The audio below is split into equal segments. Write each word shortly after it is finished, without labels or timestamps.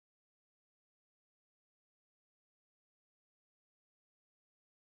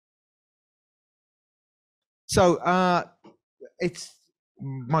It's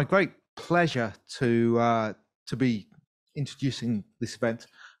my great pleasure to be introducing this event.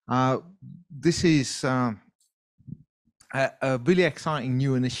 This is a really exciting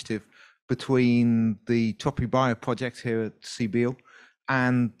new initiative between the TropiBio project here at CBL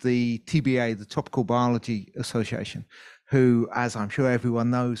and the TBA, the Tropical Biology Association, who, as I'm sure everyone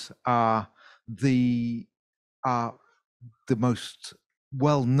knows, are the most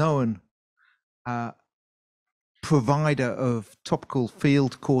well-known provider of topical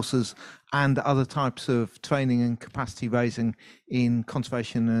field courses and other types of training and capacity raising in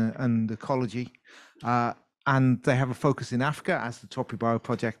conservation and ecology. And they have a focus in Africa, as the TropiBio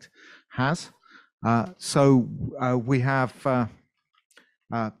project has. We have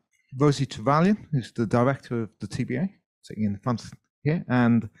Rosie Trevelyan, who's the director of the TBA, sitting in the front here,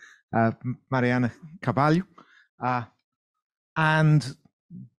 and Mariana Carvalho.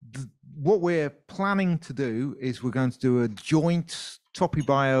 What we're planning to do is we're going to do a joint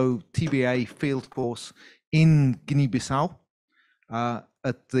TropiBio TBA field course in Guinea-Bissau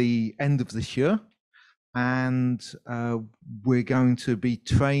at the end of this year. And we're going to be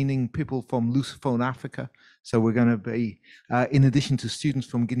training people from Lusophone Africa. So we're going to be, in addition to students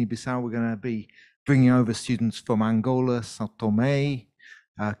from Guinea-Bissau, we're going to be bringing over students from Angola, Sao Tome,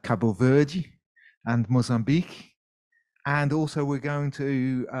 Cabo Verde, and Mozambique. And also we're going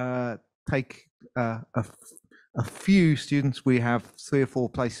to take a few students. We have 3 or 4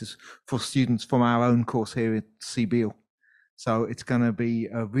 places for students from our own course here at CBL. So it's going to be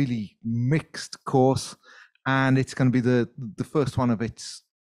a really mixed course, and it's going to be the first one of its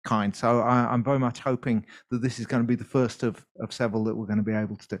kind. So I'm very much hoping that this is going to be the first of several that we're going to be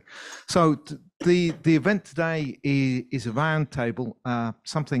able to do. So the event today is a roundtable,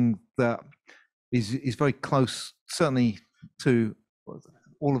 something that is very close, certainly, to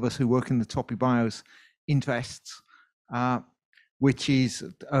all of us who work in the TropiBio's interests, which is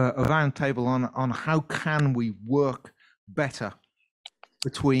a roundtable on how can we work better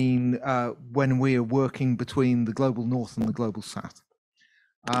between when we are working between the global north and the global south.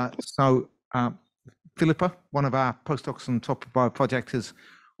 Philippa, one of our postdocs on the TropiBio project, has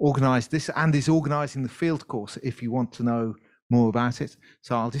organized this and is organizing the field course if you want to know more about it.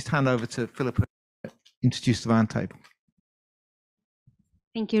 So I'll just hand over to Philippa to introduce the roundtable.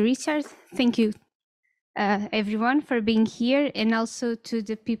 Thank you, Richard. Thank you, everyone, for being here, and also to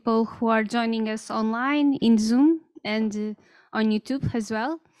the people who are joining us online in Zoom and on YouTube as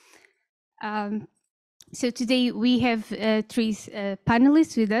well. So today we have 3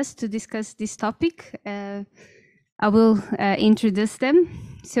 panelists with us to discuss this topic. I will introduce them.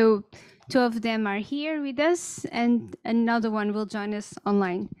 So 2 of them are here with us, and another one will join us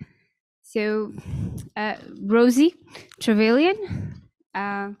online. So Rosie Trevelyan.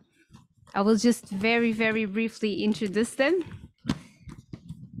 I will just very, very briefly introduce them.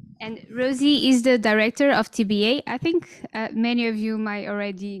 And Rosie is the director of TBA. I think many of you might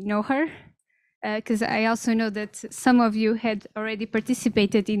already know her, because I also know that some of you had already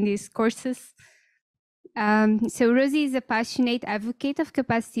participated in these courses. So Rosie is a passionate advocate of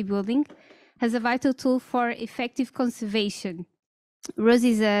capacity building, has a vital tool for effective conservation.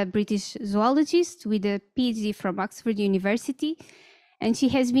 Rosie is a British zoologist with a PhD from Oxford University, and she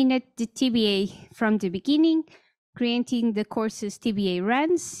has been at the TBA from the beginning, creating the courses TBA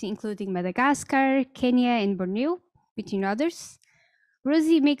runs, including Madagascar, Kenya, and Borneo, between others.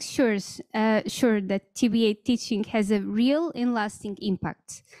 Rosie makes sure that TBA teaching has a real and lasting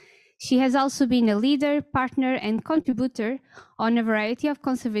impact. She has also been a leader, partner, and contributor on a variety of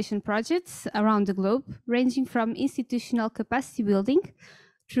conservation projects around the globe, ranging from institutional capacity building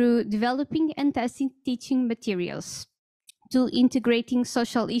through developing and testing teaching materials to integrating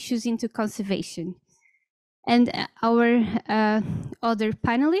social issues into conservation. And our other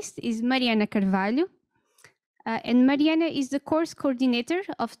panelist is Mariana Carvalho. And Mariana is the course coordinator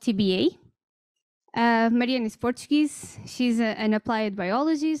of TBA. Mariana is Portuguese. She's an applied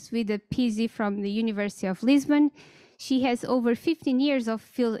biologist with a PhD from the University of Lisbon. She has over 15 years of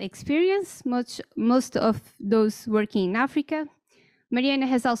field experience, most of those working in Africa. Mariana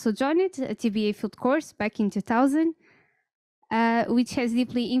has also joined a TBA field course back in 2000, which has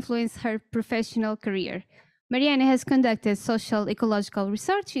deeply influenced her professional career. Mariana has conducted social ecological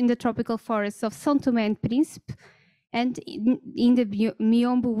research in the tropical forests of São Tomé and Príncipe and in the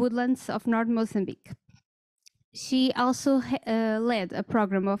Miombo woodlands of North Mozambique. She also led a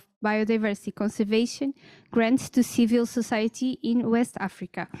program of biodiversity conservation grants to civil society in West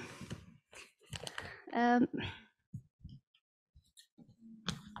Africa.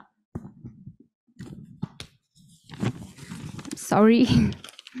 Sorry.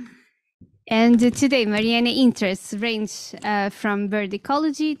 And today, Mariana interests range from bird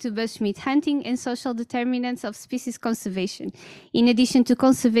ecology to bushmeat hunting and social determinants of species conservation, in addition to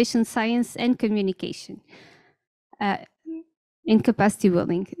conservation science and communication in capacity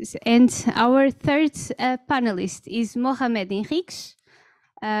building. And our third panelist is Mohamed Henriques,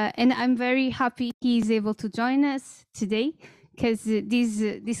 and I'm very happy he is able to join us today, because this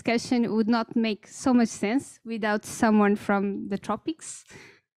discussion would not make so much sense without someone from the tropics.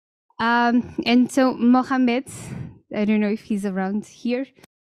 And so Mohamed, I don't know if he's around here,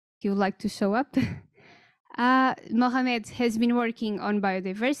 if you would like to show up. Mohamed has been working on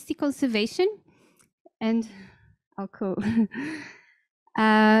biodiversity conservation and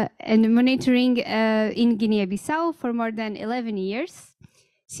and monitoring in Guinea-Bissau for more than 11 years.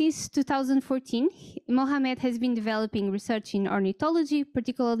 Since 2014, Mohamed has been developing research in ornithology,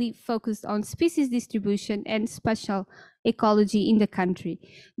 particularly focused on species distribution and spatial ecology in the country.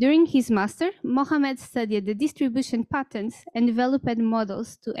 During his master, Mohamed studied the distribution patterns and developed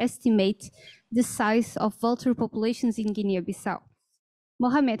models to estimate the size of vulture populations in Guinea-Bissau.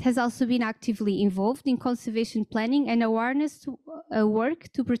 Mohamed has also been actively involved in conservation planning and awareness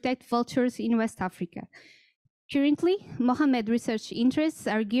work to protect vultures in West Africa. Currently, Mohamed's research interests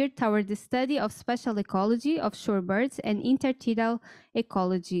are geared toward the study of spatial ecology of shore birds and intertidal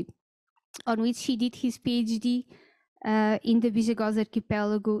ecology, on which he did his PhD in the Bissau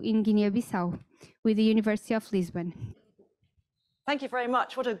archipelago in Guinea-Bissau with the University of Lisbon. Thank you very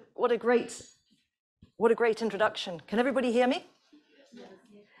much. What a great introduction. Can everybody hear me?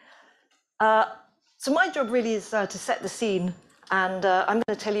 So my job really is to set the scene. And I'm going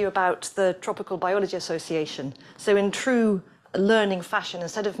to tell you about the Tropical Biology Association. So in true learning fashion,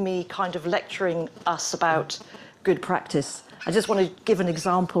 instead of me kind of lecturing us about good practice, I just want to give an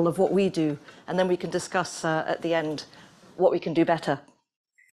example of what we do, and then we can discuss at the end what we can do better.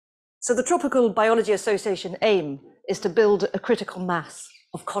 So the Tropical Biology Association aim is to build a critical mass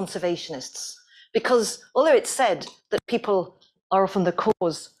of conservationists, because although it's said that people are often the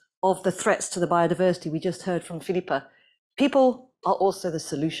cause of the threats to the biodiversity we just heard from Philippa, people are also the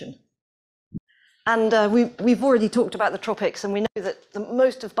solution. And we've already talked about the tropics, and we know that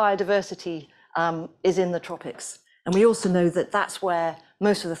most of biodiversity is in the tropics. And we also know that that's where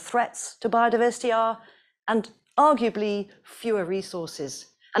most of the threats to biodiversity are, and arguably fewer resources.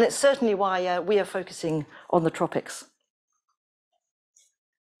 And it's certainly why we are focusing on the tropics.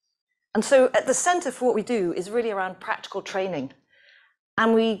 And so at the center for what we do is really around practical training.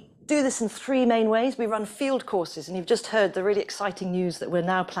 And we do this in three main ways. We run field courses, and you've just heard the really exciting news that we're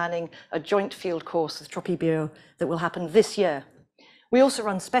now planning a joint field course with Tropibio that will happen this year. We also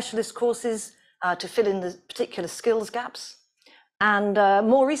run specialist courses to fill in the particular skills gaps. And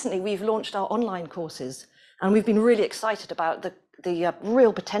more recently, we've launched our online courses, and we've been really excited about the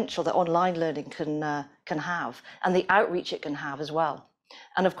real potential that online learning can have, and the outreach it can have as well.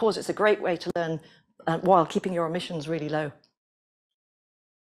 And of course, it's a great way to learn while keeping your emissions really low.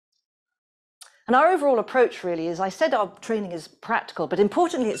 And our overall approach really is, I said our training is practical, but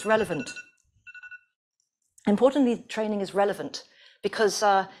importantly, it's relevant. Importantly, training is relevant because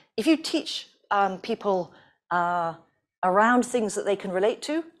if you teach people around things that they can relate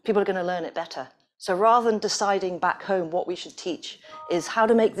to, people are going to learn it better. So rather than deciding back home what we should teach, is how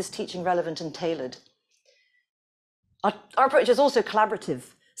to make this teaching relevant and tailored. Our approach is also collaborative.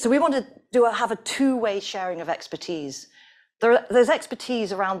 So we want to have a two-way sharing of expertise. There's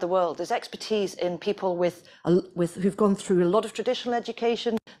expertise around the world. There's expertise in people who've gone through a lot of traditional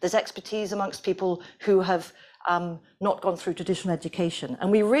education. There's expertise amongst people who have not gone through traditional education.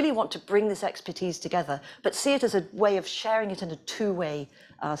 And we really want to bring this expertise together, but see it as a way of sharing it in a two-way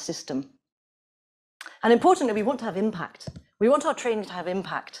system. And importantly, we want to have impact. We want our training to have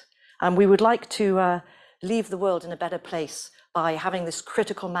impact. And we would like to leave the world in a better place by having this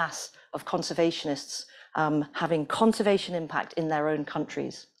critical mass of conservationists having conservation impact in their own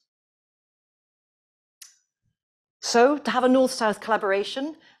countries. So to have a North-South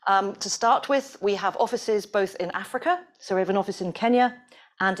collaboration, to start with, we have offices both in Africa, so we have an office in Kenya,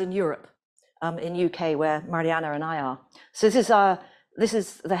 and in Europe, in UK, where Mariana and I are. So this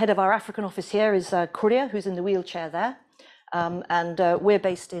is the head of our African office here is Kuria, who's in the wheelchair there, and we're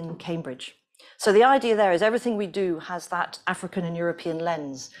based in Cambridge. So the idea there is everything we do has that African and European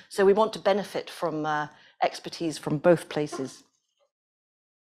lens. So we want to benefit from expertise from both places.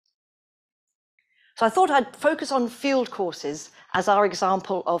 So I thought I'd focus on field courses as our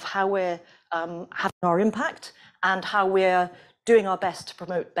example of how we're having our impact and how we're doing our best to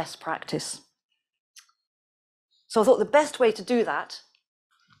promote best practice. So I thought the best way to do that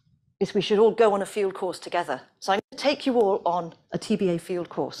is we should all go on a field course together. So I'm going to take you all on a TBA field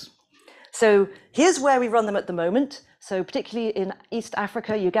course. So here's where we run them at the moment. So particularly in East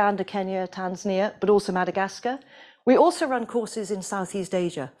Africa, Uganda, Kenya, Tanzania, but also Madagascar. We also run courses in Southeast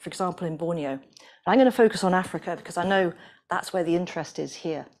Asia, for example, in Borneo. I'm going to focus on Africa because I know that's where the interest is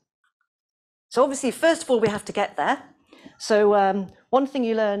here. So obviously, first of all, we have to get there. So one thing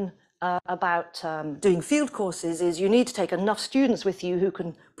you learn about doing field courses is you need to take enough students with you who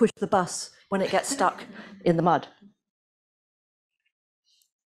can push the bus when it gets stuck in the mud.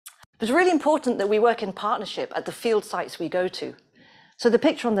 It's really important that we work in partnership at the field sites we go to. So the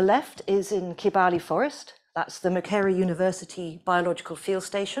picture on the left is in Kibale Forest. That's the Makerere University Biological Field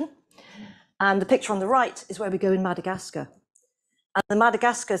Station. And the picture on the right is where we go in Madagascar. And the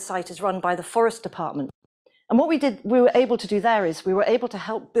Madagascar site is run by the Forest Department. And what we were able to do there is we were able to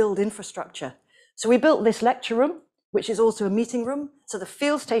help build infrastructure. So we built this lecture room, which is also a meeting room, so the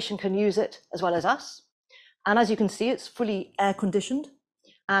field station can use it as well as us. And as you can see, it's fully air conditioned.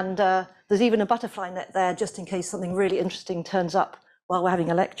 And there's even a butterfly net there just in case something really interesting turns up while we're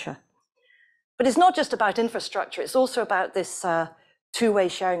having a lecture. But it's not just about infrastructure, it's also about this two-way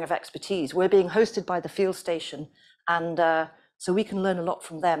sharing of expertise. We're being hosted by the field station, and so we can learn a lot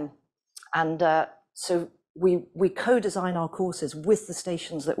from them. And so we co-design our courses with the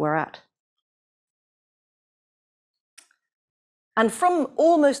stations that we're at. And from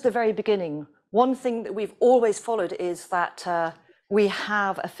almost the very beginning, one thing that we've always followed is that we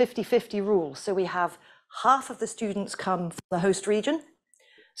have a 50-50 rule. So we have half of the students come from the host region.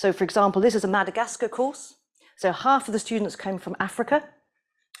 So for example, this is a Madagascar course. So half of the students came from Africa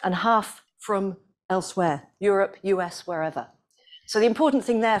and half from elsewhere, Europe, US, wherever. So the important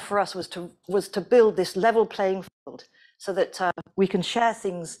thing there for us was to build this level playing field so that we can share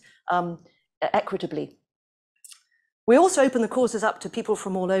things equitably. We also open the courses up to people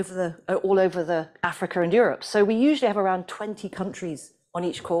from all over the Africa and Europe. So we usually have around 20 countries on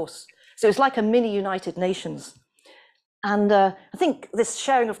each course. So it's like a mini United Nations. And I think this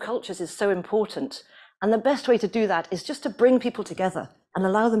sharing of cultures is so important. And the best way to do that is just to bring people together and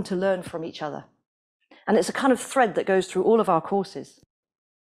allow them to learn from each other. And it's a kind of thread that goes through all of our courses.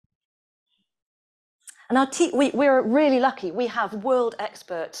 And we're really lucky. We have world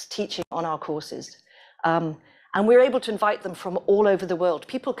experts teaching on our courses. And we're able to invite them from all over the world.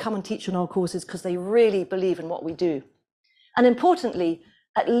 People come and teach on our courses because they really believe in what we do. And importantly,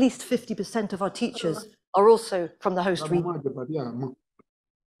 at least 50% of our teachers are also from the host region.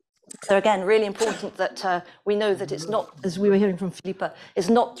 So again, really important that we know that it's not, as we were hearing from Philippa, it's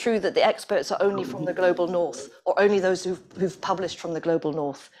not true that the experts are only from the global north or only those who've published from the global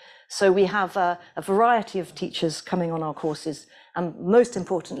north. So we have a variety of teachers coming on our courses. And most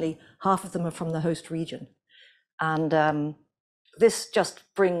importantly, half of them are from the host region. And this just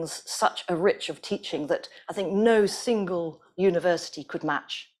brings such a rich of teaching that I think no single university could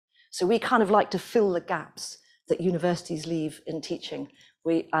match. So we kind of like to fill the gaps that universities leave in teaching,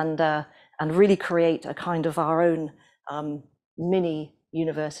 and really create a kind of our own mini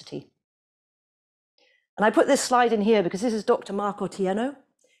university. And I put this slide in here because this is Dr. Mark Otieno.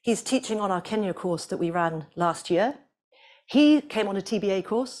 He's teaching on our Kenya course that we ran last year. He came on a TBA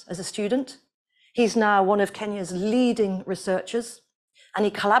course as a student. He's now one of Kenya's leading researchers, and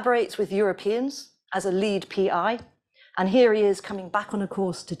he collaborates with Europeans as a lead PI. And here he is coming back on a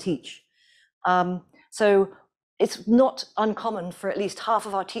course to teach. So it's not uncommon for at least half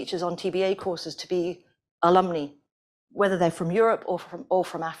of our teachers on TBA courses to be alumni, whether they're from Europe or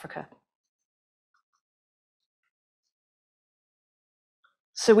from Africa.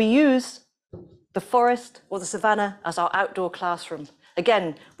 So we use the forest or the savannah as our outdoor classroom.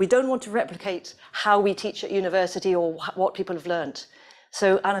 Again, we don't want to replicate how we teach at university or what people have learned.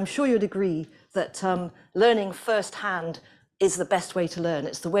 So, and I'm sure you'd agree that learning firsthand is the best way to learn.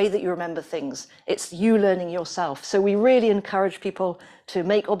 It's the way that you remember things. It's you learning yourself. So we really encourage people to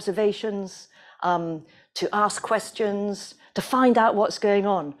make observations, to ask questions, to find out what's going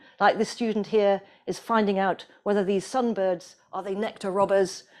on. Like this student here is finding out whether these sunbirds, are they nectar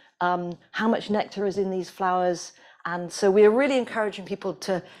robbers? How much nectar is in these flowers? And so we're really encouraging people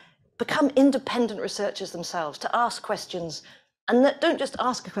to become independent researchers themselves, to ask questions, and don't just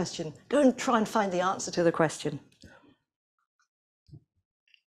ask a question, go and try and find the answer to the question.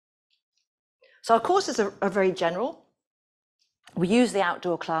 So our courses are very general. We use the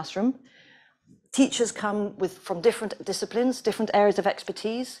outdoor classroom. Teachers come from different disciplines, different areas of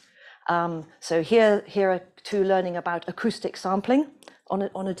expertise. So here are two learning about acoustic sampling on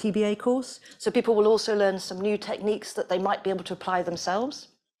a TBA course. So people will also learn some new techniques that they might be able to apply themselves.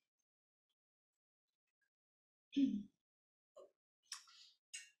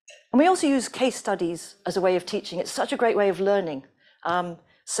 And we also use case studies as a way of teaching. It's such a great way of learning.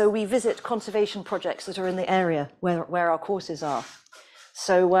 So we visit conservation projects that are in the area where our courses are.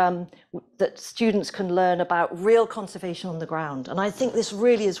 So that students can learn about real conservation on the ground. And I think this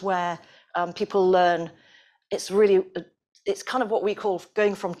really is where people learn. It's kind of what we call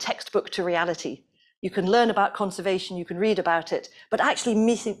going from textbook to reality. You can learn about conservation, you can read about it, but actually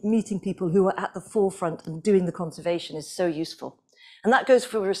meeting people who are at the forefront and doing the conservation is so useful. And that goes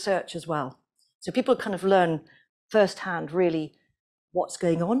for research as well. So people kind of learn firsthand really what's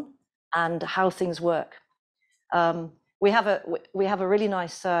going on and how things work. We have a really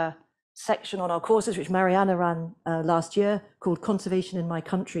nice section on our courses, which Mariana ran last year, called Conservation in My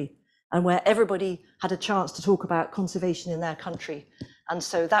Country, and where everybody had a chance to talk about conservation in their country. And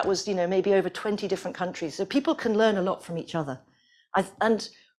so that was, maybe over 20 different countries. So people can learn a lot from each other. And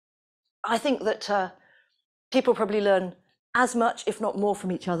I think that people probably learn as much, if not more,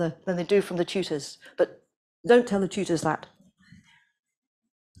 from each other than they do from the tutors. But don't tell the tutors that.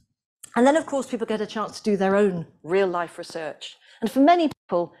 And then, of course, people get a chance to do their own real life research. And for many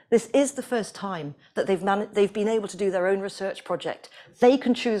people, this is the first time that they've been able to do their own research project. They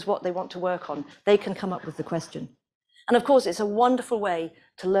can choose what they want to work on. They can come up with the question. And of course, it's a wonderful way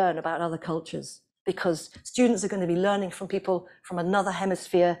to learn about other cultures, because students are going to be learning from people from another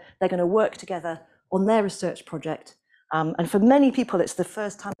hemisphere. They're going to work together on their research project. And for many people, it's the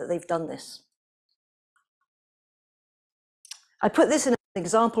first time that they've done this. I put this in an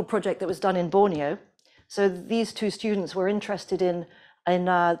example project that was done in Borneo. So these two students were interested in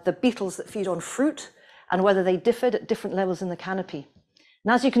the beetles that feed on fruit and whether they differed at different levels in the canopy.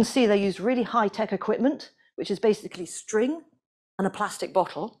 And as you can see, they used really high-tech equipment, which is basically string and a plastic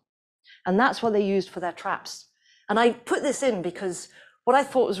bottle. And that's what they used for their traps. And I put this in because what I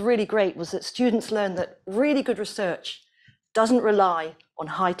thought was really great was that students learned that really good research doesn't rely on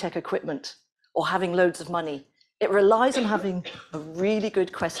high-tech equipment or having loads of money. It relies on having a really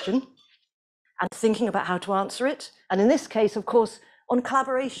good question and thinking about how to answer it. And in this case, of course, on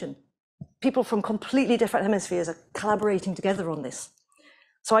collaboration. People from completely different hemispheres are collaborating together on this.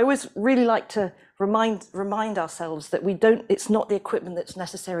 So I always really like to remind ourselves that it's not the equipment that's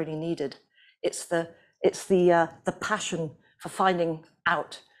necessarily needed. It's the passion for finding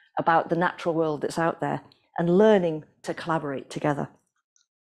out about the natural world that's out there and learning to collaborate together.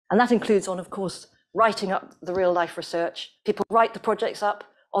 And that includes of course, writing up the real life research. People write the projects up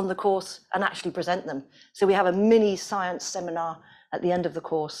on the course and actually present them. So we have a mini science seminar at the end of the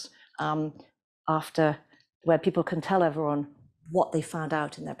course after, where people can tell everyone what they found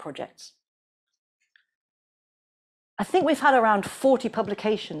out in their projects. I think we've had around 40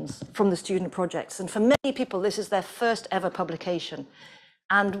 publications from the student projects. And for many people, this is their first ever publication.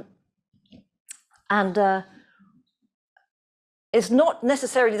 And it's not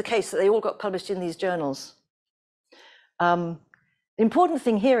necessarily the case that they all got published in these journals. The important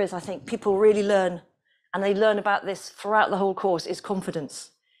thing here is, I think, people really learn, and they learn about this throughout the whole course, is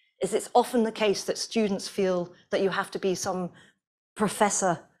confidence. It's often the case that students feel that you have to be some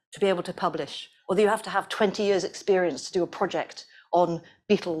professor to be able to publish, or that you have to have 20 years experience to do a project on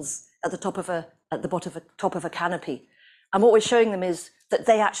beetles at the top of a canopy. And what we're showing them is that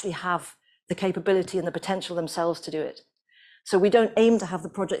they actually have the capability and the potential themselves to do it. So we don't aim to have the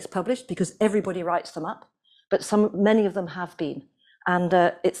projects published because everybody writes them up, but many of them have been. And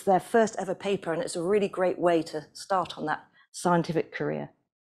it's their first ever paper, and it's a really great way to start on that scientific career.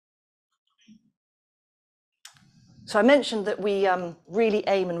 So I mentioned that we really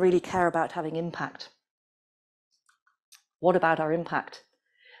aim and really care about having impact. What about our impact?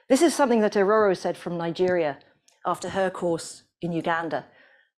 This is something that Aurora said from Nigeria after her course in Uganda.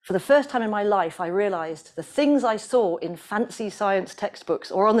 For the first time in my life, I realized the things I saw in fancy science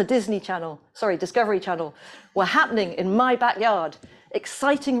textbooks or on the Discovery Channel were happening in my backyard.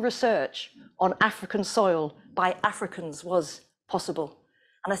 Exciting research on African soil by Africans was possible.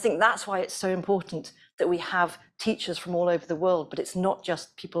 And I think that's why it's so important that we have teachers from all over the world, but it's not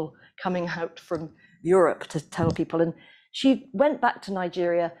just people coming out from Europe to tell people. And she went back to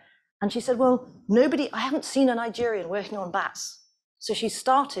Nigeria and she said, well, I haven't seen a Nigerian working on bats. So she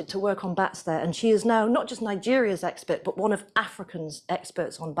started to work on bats there, and she is now not just Nigeria's expert, but one of Africa's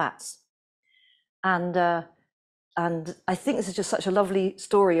experts on bats. And I think this is just such a lovely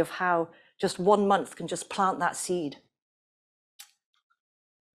story of how just 1 month can just plant that seed.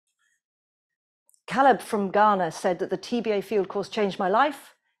 Caleb from Ghana said that the TBA field course changed my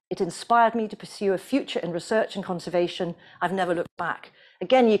life. It inspired me to pursue a future in research and conservation. I've never looked back.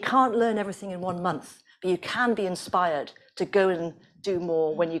 Again, you can't learn everything in 1 month, but you can be inspired to go and do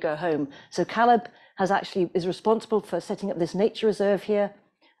more when you go home. So Caleb is responsible for setting up this nature reserve here,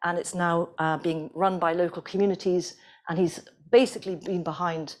 and it's now being run by local communities, and he's basically been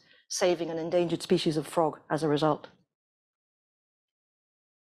behind saving an endangered species of frog as a result.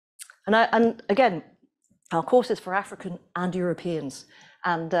 And again, our course is for African and Europeans.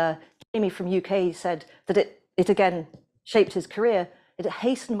 And Jamie from UK said that it again shaped his career. It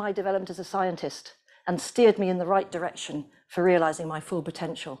hastened my development as a scientist and steered me in the right direction for realizing my full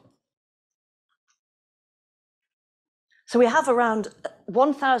potential. So we have around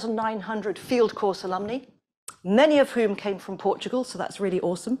 1,900 field course alumni, many of whom came from Portugal, so that's really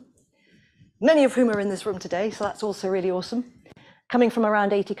awesome. Many of whom are in this room today, so that's also really awesome. Coming from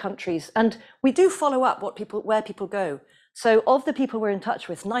around 80 countries. And we do follow up where people go. So of the people we're in touch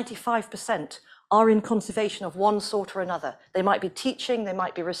with, 95% are in conservation of one sort or another. They might be teaching, they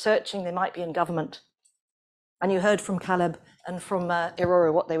might be researching, they might be in government. And you heard from Caleb and from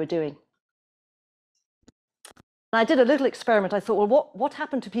Aurora what they were doing. And I did a little experiment. I thought, well, what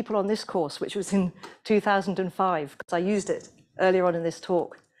happened to people on this course, which was in 2005, because I used it earlier on in this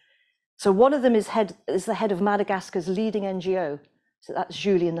talk. So one of them is the head of Madagascar's leading NGO. So that's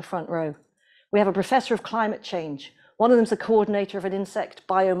Julie in the front row. We have a professor of climate change. One of them is the coordinator of an insect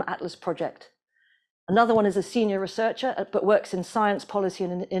biome atlas project. Another one is a senior researcher, but works in science, policy,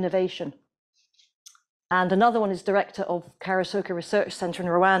 and innovation. And another one is director of Karasoka Research Center in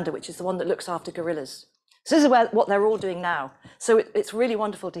Rwanda, which is the one that looks after gorillas. So this is what they're all doing now. So it's really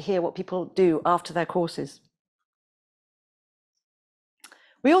wonderful to hear what people do after their courses.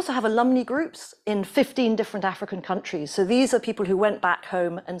 We also have alumni groups in 15 different African countries. So these are people who went back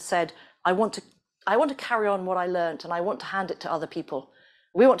home and said, I want to carry on what I learned and I want to hand it to other people.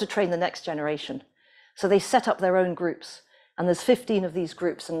 We want to train the next generation. So they set up their own groups. And there's 15 of these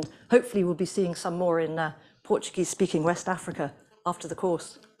groups. And hopefully we'll be seeing some more in Portuguese-speaking West Africa after the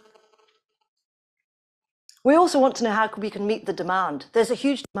course. We also want to know how we can meet the demand. There's a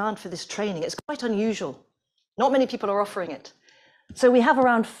huge demand for this training. It's quite unusual. Not many people are offering it. So we have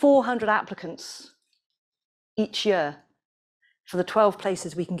around 400 applicants each year for the 12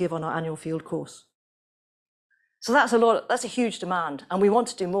 places we can give on our annual field course. So that's a huge demand, and we want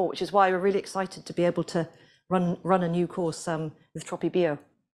to do more, which is why we're really excited to be able to run a new course with TropiBio.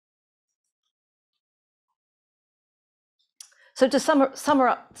 So to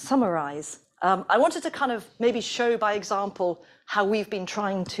summarize, I wanted to kind of maybe show by example how we've been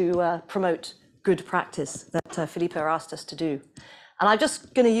trying to promote good practice that Filippo asked us to do. And I'm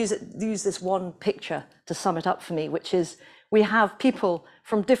just going to use this one picture to sum it up for me, which is we have people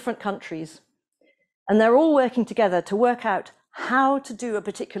from different countries, and they're all working together to work out how to do a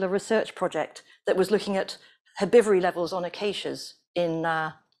particular research project that was looking at herbivory levels on acacias in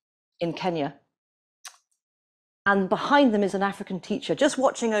Kenya. And behind them is an African teacher just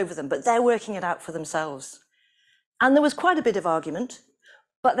watching over them, but they're working it out for themselves. And there was quite a bit of argument,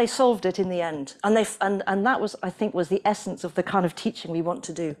 but they solved it in the end. And that was, I think, was the essence of the kind of teaching we want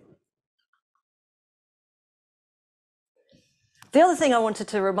to do. The other thing I wanted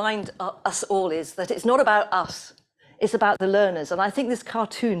to remind us all is that it's not about us, it's about the learners. And I think this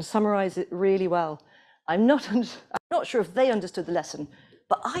cartoon summarizes it really well. I'm not sure if they understood the lesson,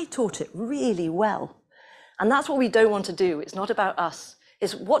 but I taught it really well. And that's what we don't want to do. It's not about us.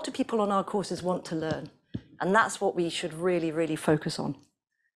 It's what do people on our courses want to learn? And that's what we should really, really focus on.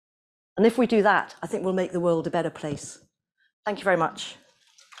 And if we do that, I think we'll make the world a better place. Thank you very much.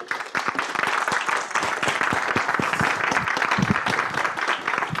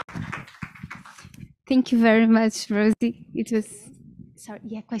 Thank you very much, Rosie. It was,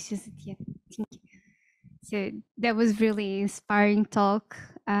 questions at the end. Thank you. So that was really inspiring talk.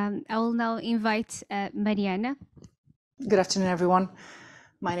 I will now invite Mariana. Good afternoon, everyone.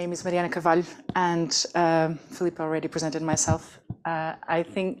 My name is Mariana Carvalho, and Filippo already presented myself. I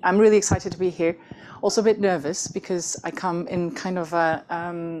think I'm really excited to be here. Also a bit nervous because I come in kind of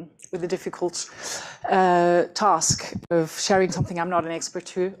with a difficult task of sharing something I'm not an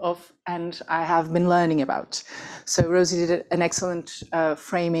expert of, and I have been learning about. So Rosie did an excellent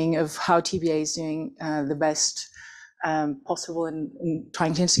framing of how TBA is doing the best possible in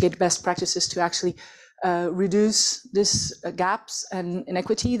trying to instigate best practices to actually reduce this gaps and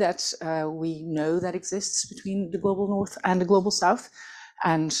inequity that we know that exists between the global north and the global south.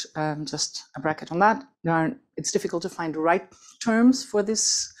 And just a bracket on that, it's difficult to find the right terms for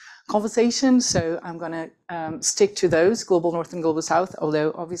this conversation, so I'm going to stick to those, global north and global south,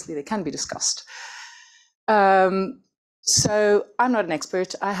 although obviously they can be discussed. So I'm not an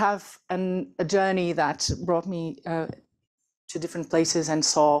expert. I have a journey that brought me to different places and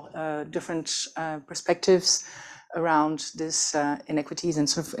saw different perspectives around this inequities and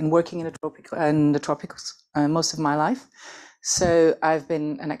sort of in working in the tropics most of my life. So I've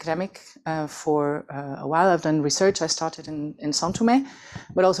been an academic for a while. I've done research. I started in São Tomé,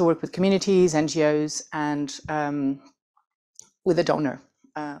 but also worked with communities, NGOs, and with a donor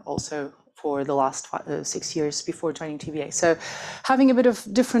also for the last 6 years before joining TBA. So having a bit of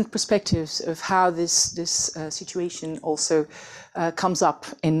different perspectives of how this situation also comes up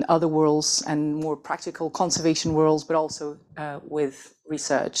in other worlds and more practical conservation worlds, but also with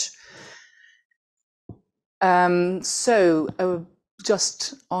research.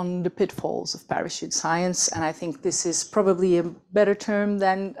 Just on the pitfalls of parachute science, and I think this is probably a better term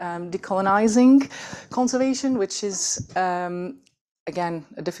than decolonizing conservation, which is again,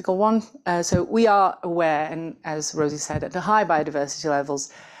 a difficult one. So we are aware, and as Rosie said, at the high biodiversity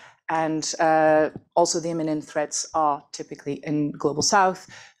levels, and also the imminent threats are typically in Global South,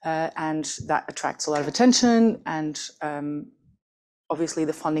 and that attracts a lot of attention, and obviously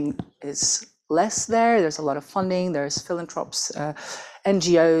the funding is less there. There's a lot of funding, there's philanthropes,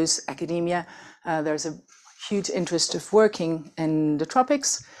 NGOs, academia. There's a huge interest of working in the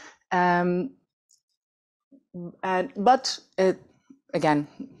tropics, but it, again,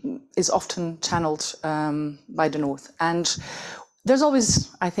 is often channeled by the North. And there's always,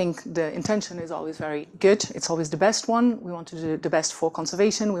 I think, the intention is always very good. It's always the best one. We want to do the best for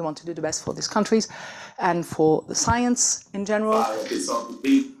conservation. We want to do the best for these countries and for the science in general.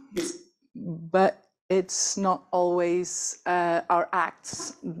 But it's not always, our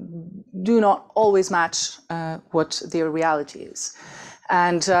acts do not always match what their reality is.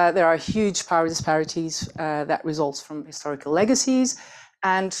 And there are huge power disparities that results from historical legacies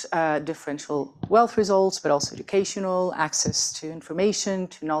and differential wealth results, but also educational, access to information,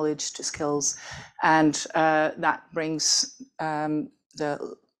 to knowledge, to skills. And that brings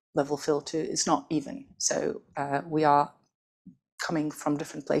the level field to, it's not even. So we are coming from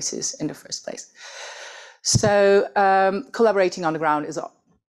different places in the first place. So collaborating on the ground is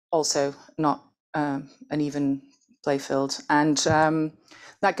also not an even play field. And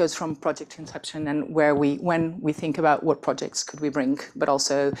that goes from project inception and when we think about what projects could we bring, but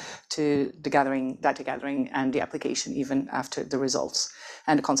also to the gathering, data gathering, and the application even after the results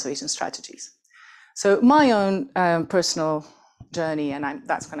and the conservation strategies. So my own personal journey, and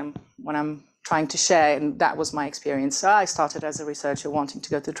that's kind of what I'm trying to share, and that was my experience. So I started as a researcher wanting to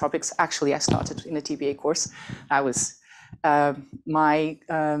go to the tropics. Actually, I started in a TBA course. That was my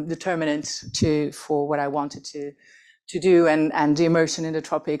determinant for what I wanted to do, and the immersion in the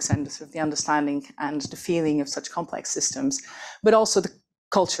tropics and sort of the understanding and the feeling of such complex systems, but also the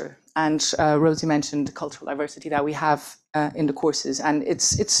culture. And Rosie mentioned the cultural diversity that we have in the courses, and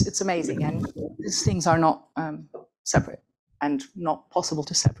it's amazing. And these things are not separate and not possible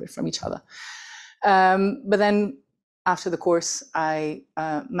to separate from each other. But then after the course, I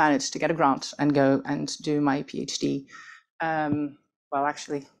managed to get a grant and go and do my PhD. Well,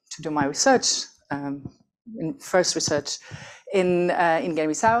 actually, to do my research. First research in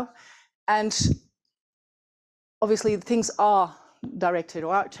Guinea-Bissau, and obviously things are directed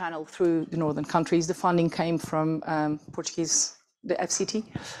or are channeled through the northern countries. The funding came from Portuguese, the FCT,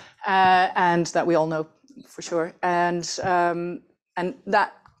 and that we all know for sure, and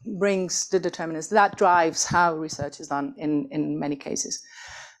that brings the determinants, that drives how research is done in many cases.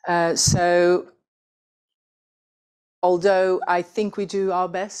 So although I think we do our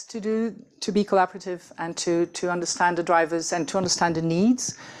best to be collaborative and to understand the drivers and to understand the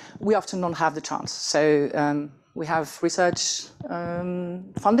needs, we often don't have the chance. So we have research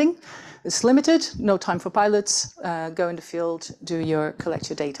funding, it's limited, no time for pilots, go in the field, collect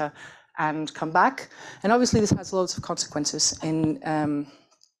your data and come back. And obviously this has loads of consequences in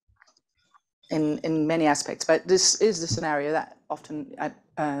many aspects, but this is the scenario that often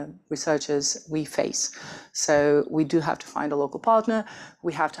researchers we face. So we do have to find a local partner,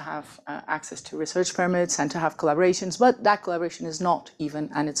 we have to have access to research permits and to have collaborations, but that collaboration is not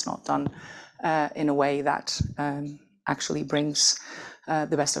even, and it's not done in a way that actually brings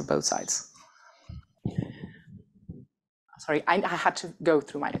the best of both sides. Sorry, I had to go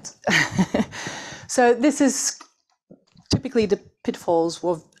through my notes. So this is typically the pitfalls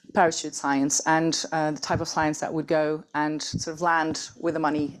of parachute science and the type of science that would go and sort of land with the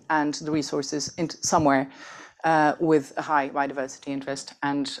money and the resources into somewhere with a high biodiversity interest,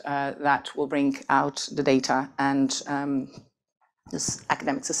 and that will bring out the data and this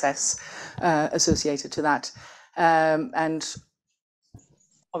academic success associated to that. And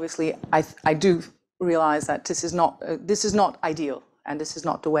obviously, I do realize that this is not ideal, and this is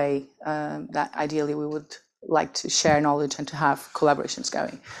not the way that ideally we would like to share knowledge and to have collaborations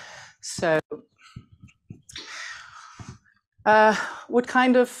going. So what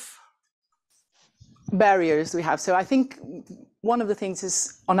kind of barriers we have. So I think one of the things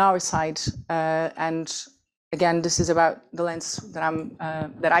is on our side, and again, this is about the lens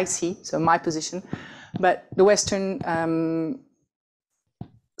that I see, so my position, but the Western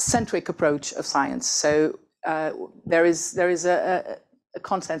centric approach of science. So there is a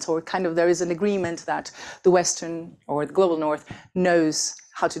consensus, or kind of there is an agreement that the Western or the global North knows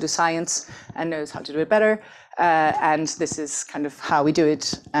how to do science and knows how to do it better. And this is kind of how we do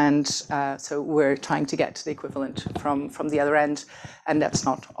it. And so we're trying to get the equivalent from the other end, and that's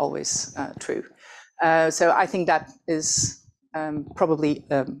not always true. So I think that is probably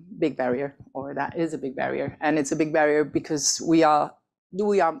a big barrier, or that is a big barrier. And it's a big barrier because we are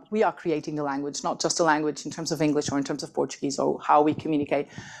creating the language, not just a language in terms of English or in terms of Portuguese or how we communicate,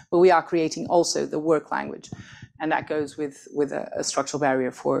 but we are creating also the work language. And that goes with a structural barrier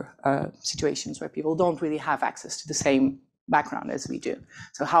for situations where people don't really have access to the same background as we do.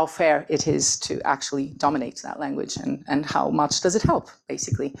 So how fair it is to actually dominate that language, and how much does it help,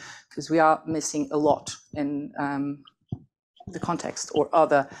 basically, because we are missing a lot in the context or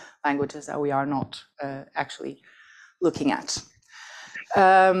other languages that we are not actually looking at.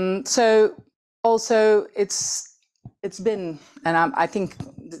 So also it's been, and I think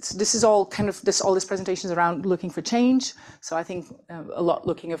this is all kind of all this presentation is around looking for change. So I think a lot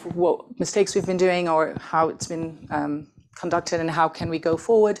looking at what mistakes we've been doing or how it's been conducted and how can we go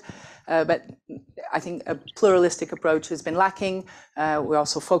forward. But I think a pluralistic approach has been lacking. We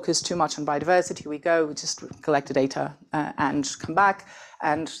also focus too much on biodiversity. We just collect the data and come back,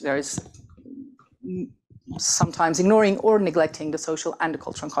 and there is sometimes ignoring or neglecting the social and the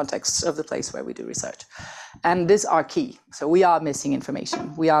cultural contexts of the place where we do research. And these are key. So we are missing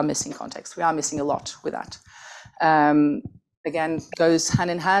information, we are missing context, we are missing a lot with that. Again, goes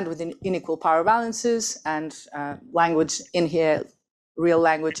hand in hand with unequal power balances, and language in here, real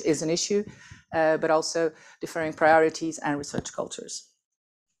language is an issue, but also differing priorities and research cultures.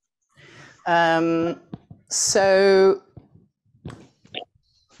 So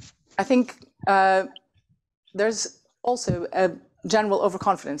I think there's also a general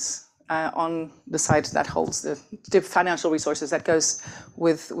overconfidence on the side that holds the financial resources that goes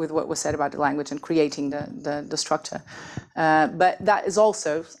with what was said about the language and creating the structure. But that is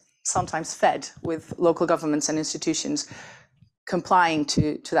also sometimes fed with local governments and institutions complying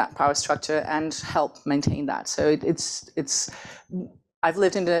to that power structure and help maintain that. So I've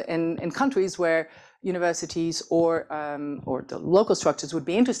lived in countries where universities or the local structures would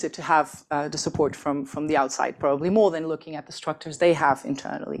be interested to have the support from the outside, probably more than looking at the structures they have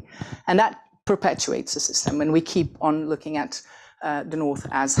internally. And that perpetuates the system when we keep on looking at the North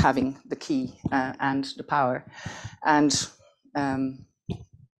as having the key and the power, and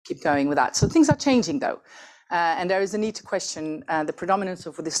keep going with that. So things are changing, though. And there is a need to question the predominance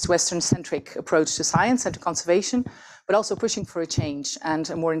of this Western-centric approach to science and to conservation, but also pushing for a change and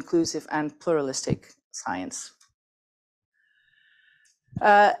a more inclusive and pluralistic science.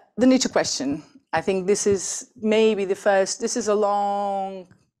 The need to question. I think this is maybe the first, this is a long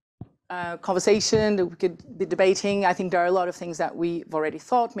conversation that we could be debating. I think there are a lot of things that we've already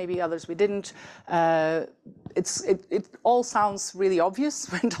thought, maybe others we didn't. It all sounds really obvious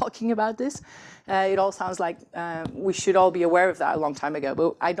when talking about this. It all sounds like we should all be aware of that a long time ago,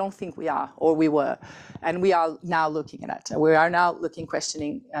 but I don't think we are, or we were. And we are now looking at it. We are now looking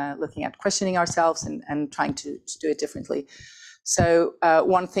at questioning ourselves and trying to do it differently. So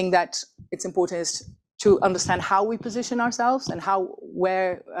one thing that it's important is to understand how we position ourselves and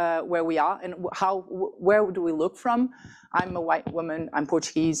where we are and where do we look from. I'm a white woman, I'm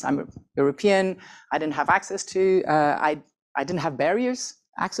Portuguese, I'm European. I didn't have access to, I didn't have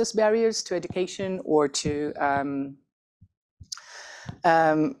access barriers to education or to,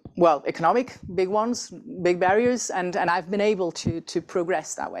 well, economic, big ones, big barriers, and I've been able to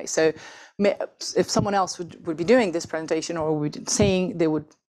progress that way. So if someone else would be doing this presentation or would be saying, they would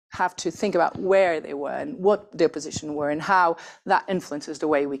have to think about where they were and what their position were and how that influences the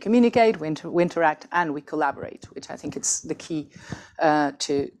way we communicate, we interact, and we collaborate, which I think is the key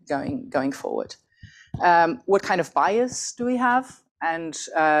to going forward. What kind of bias do we have? And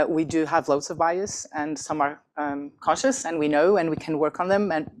we do have loads of bias, and some are conscious, and we know, and we can work on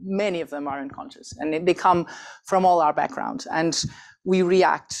them, and many of them are unconscious, and they come from all our background, and we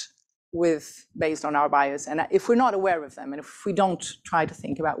react based on our bias. And if we're not aware of them, and if we don't try to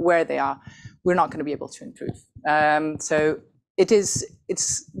think about where they are, we're not going to be able to improve. So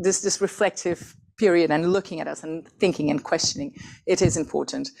it's this reflective period, and looking at us and thinking and questioning, it is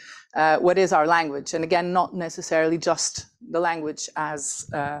important. What is our language? And again, not necessarily just the language as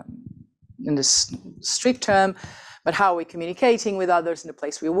in this strict term, but how are we communicating with others in the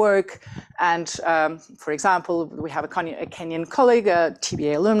place we work? And for example, we have a Kenyan colleague, a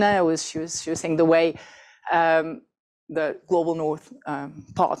TBA alumna, she was saying the way the Global North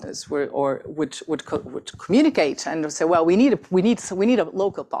partners would communicate and say, well, we need a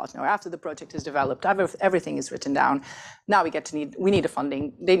local partner. After the project is developed, everything is written down. Now we need a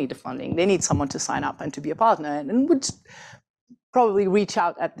funding. They need a funding. They need someone to sign up and to be a partner, and would probably reach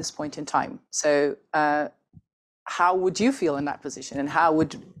out at this point in time. So how would you feel in that position, and how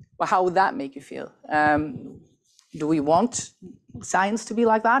would that make you feel? Do we want science to be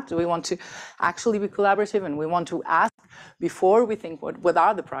like that? Do we want to actually be collaborative, and we want to ask before we think what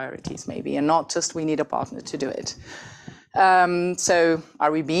are the priorities maybe, and not just we need a partner to do it? So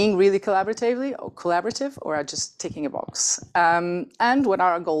are we being really collaborative, or are just ticking a box? And what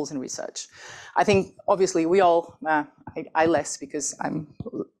are our goals in research? I think obviously we all, I less because I'm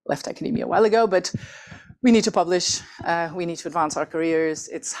left academia a while ago, but we need to publish, we need to advance our careers.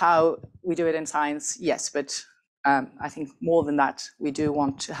 It's how we do it in science, yes, but I think more than that, we do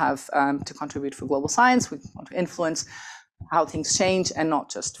want to have to contribute for global science. We want to influence how things change, and not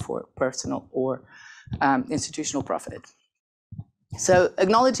just for personal or institutional profit. So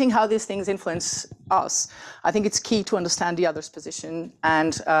acknowledging how these things influence us, I think it's key to understand the other's position,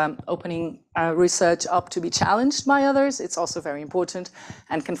 and opening research up to be challenged by others. It's also very important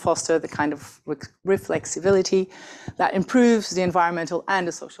and can foster the kind of reflexibility that improves the environmental and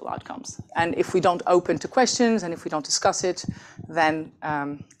the social outcomes. And if we don't open to questions, and if we don't discuss it, then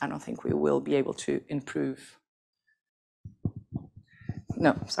I don't think we will be able to improve.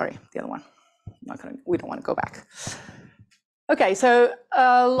 No, sorry, the other one. We don't want to go back. Okay, so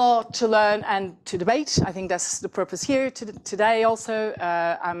a lot to learn and to debate. I think that's the purpose here today. Also,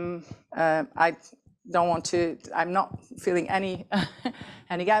 I don't want to. I'm not feeling any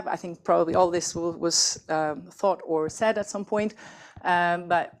gap. I think probably all this was thought or said at some point.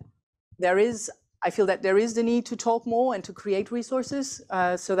 But there is. I feel that there is the need to talk more and to create resources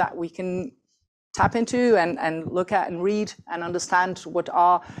so that we can tap into and look at and read and understand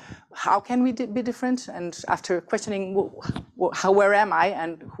how can we be different, and after questioning where am I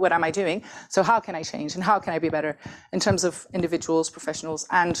and what am I doing, so how can I change and how can I be better in terms of individuals, professionals,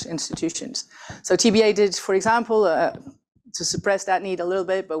 and institutions. So TBA did, for example, to suppress that need a little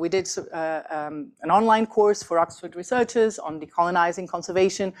bit, but we did an online course for Oxford researchers on decolonizing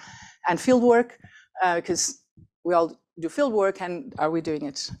conservation and fieldwork, because we all do fieldwork, and are we doing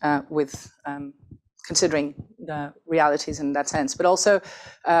it with considering the realities in that sense. But also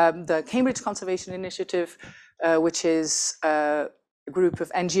the Cambridge Conservation Initiative, which is a group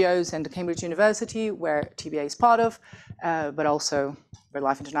of NGOs and the Cambridge University, where TBA is part of, but also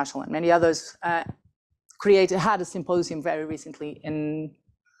BirdLife International and many others, had a symposium very recently in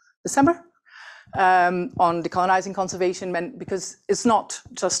December on decolonizing conservation, because it's not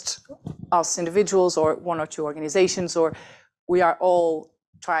just us individuals or one or two organizations, or we are all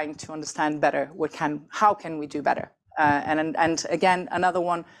trying to understand better how can we do better. And again, another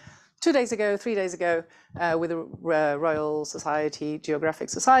one 3 days ago, with the Royal Geographic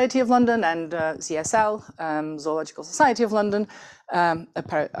Society of London and ZSL, Zoological Society of London,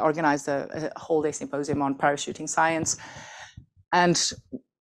 organized a whole day symposium on parachuting science. And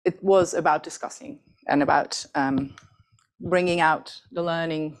it was about discussing and about bringing out the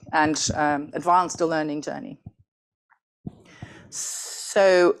learning and advance the learning journey.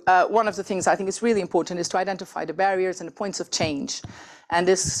 So one of the things I think is really important is to identify the barriers and the points of change, and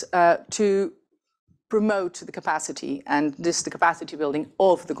this to promote the capacity the capacity building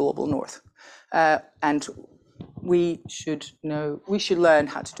of the global north. And we should learn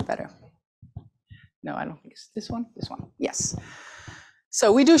how to do better. No, I don't think it's this one, yes.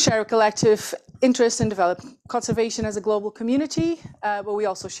 So we do share a collective interest in developing conservation as a global community, but we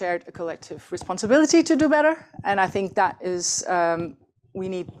also shared a collective responsibility to do better. And I think that is, we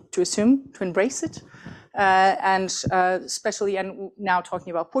need to assume, to embrace it. And especially, and now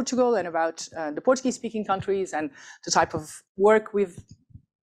talking about Portugal and about the Portuguese-speaking countries and the type of work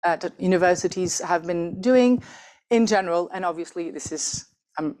that universities have been doing in general. And obviously this is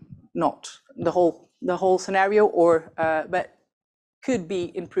not the whole scenario, but could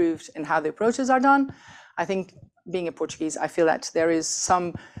be improved in how the approaches are done. I think, being a Portuguese, I feel that there is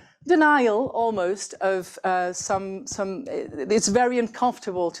some denial almost of it's very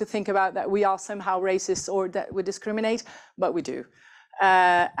uncomfortable to think about that we are somehow racist or that we discriminate, but we do.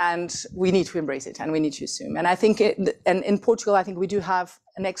 And we need to embrace it and we need to assume. And I think, and in Portugal, I think we do have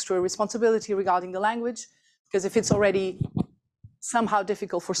an extra responsibility regarding the language, because if it's already somehow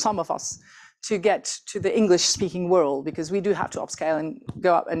difficult for some of us to get to the English-speaking world, because we do have to upscale and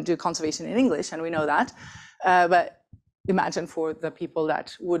go up and do conservation in English, and we know that. But imagine for the people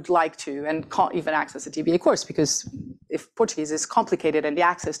that would like to and can't even access a TBA course, because if Portuguese is complicated and the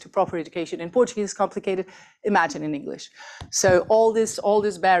access to proper education in Portuguese is complicated, imagine in English. So all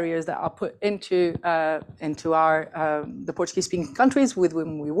these barriers that are put into our the Portuguese-speaking countries with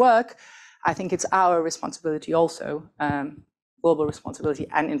whom we work, I think it's our responsibility also, global responsibility,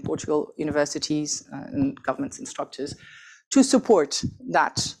 and in Portugal, universities and governments and structures, to support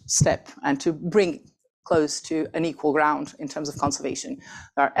that step and to bring close to an equal ground in terms of conservation.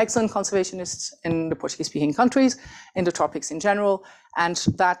 There are excellent conservationists in the Portuguese-speaking countries, in the tropics in general, and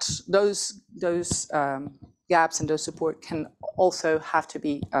that those gaps and those support can also have to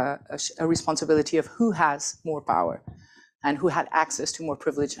be a responsibility of who has more power and who had access to more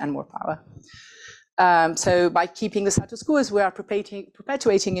privilege and more power. So by keeping the status quo, we are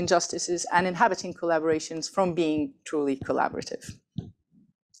perpetuating injustices and inhabiting collaborations from being truly collaborative.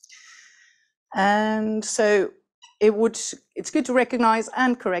 And so it's good to recognize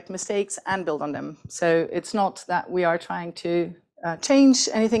and correct mistakes and build on them. So it's not that we are trying to change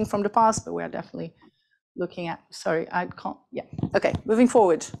anything from the past, but we are definitely looking at, sorry, I can't, yeah, okay, moving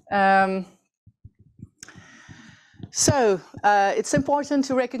forward. So it's important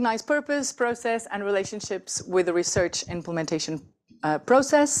to recognize purpose, process, and relationships with the research implementation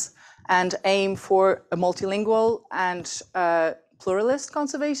process, and aim for a multilingual and pluralist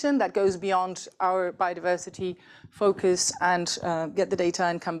conservation that goes beyond our biodiversity focus and get the data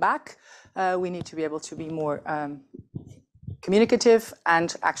and come back. We need to be able to be more communicative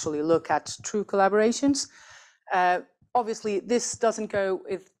and actually look at true collaborations. Obviously, this doesn't go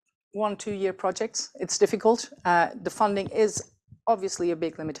with 1-2 year projects. It's difficult. The funding is obviously a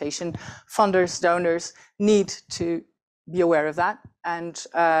big limitation. Funders, donors need to be aware of that. And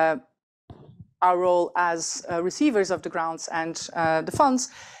our role as receivers of the grants and the funds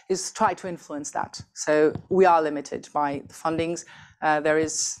is try to influence that. So we are limited by the fundings. There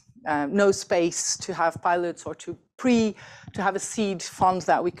is no space to have pilots or to have a seed fund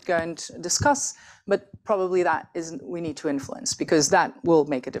that we could go and discuss, but probably that we need to influence, because that will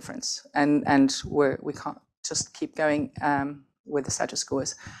make a difference, and we can't just keep going with the status quo.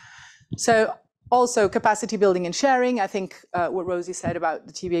 So also capacity building and sharing. I think what Rosie said about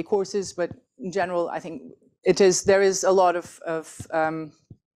the TBA courses, but in general, I think there is a lot of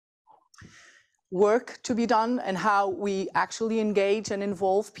work to be done, and how we actually engage and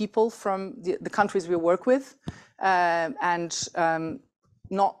involve people from the countries we work with, and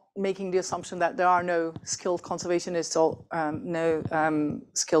not making the assumption that there are no skilled conservationists or no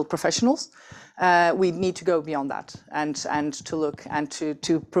skilled professionals. We need to go beyond that and to look and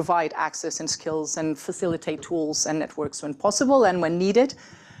to provide access and skills and facilitate tools and networks when possible and when needed.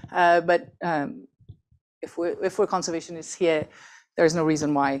 But if we're conservationists here, there's no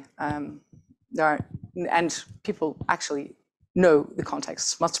reason why there are, and people actually know the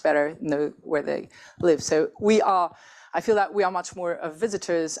context much better, know where they live. So I feel that we are much more of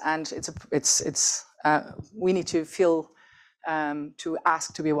visitors, and we need to feel to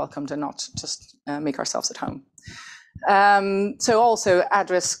ask to be welcomed and not just make ourselves at home. So also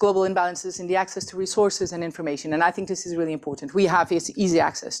address global imbalances in the access to resources and information. And I think this is really important. We have easy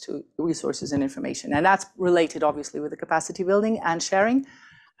access to resources and information, and that's related obviously with the capacity building and sharing.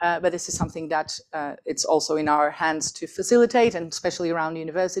 But this is something that it's also in our hands to facilitate, and especially around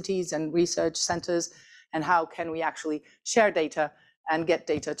universities and research centers, and how can we actually share data and get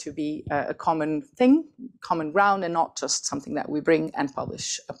data to be a common thing, common ground, and not just something that we bring and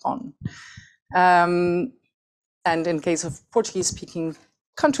publish upon. And in case of Portuguese-speaking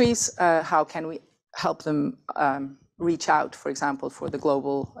countries, how can we help them reach out, for example, for the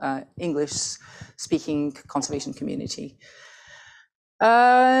global English-speaking conservation community?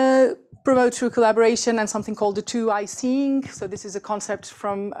 Promote true collaboration and something called the two-eye seeing. So this is a concept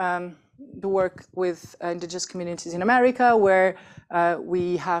from the work with indigenous communities in America, where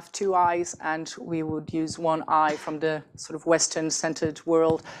we have two eyes, and we would use one eye from the sort of Western-centered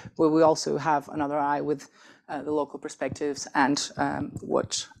world, where we also have another eye with the local perspectives, and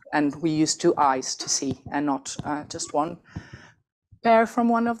we use two eyes to see, and not just one pair from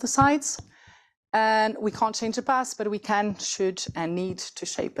one of the sides. And we can't change the past, but we can, should, and need to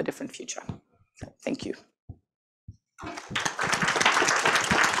shape a different future. Thank you.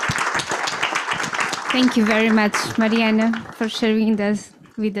 Thank you very much, Mariana, for sharing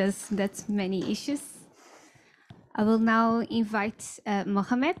with us that many issues. I will now invite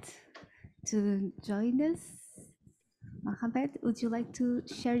Mohamed to join us. Mohamed, would you like to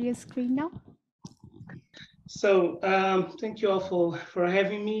share your screen now? So thank you all for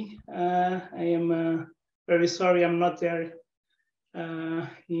having me. I am very sorry I'm not there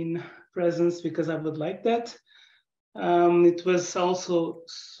in presence because I would like that. It was also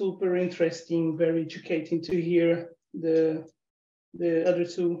super interesting, very educating to hear the other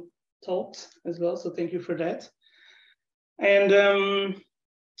two talks as well. So thank you for that. And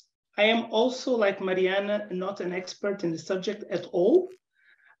I am also, like Mariana, not an expert in the subject at all,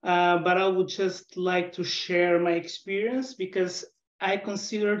 but I would just like to share my experience because I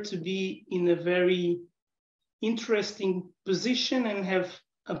consider to be in a very interesting position and have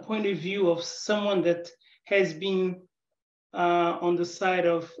a point of view of someone that has been on the side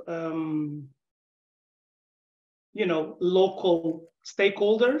of, local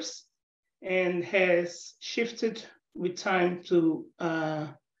stakeholders and has shifted with time to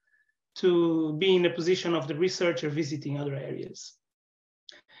be in a position of the researcher visiting other areas.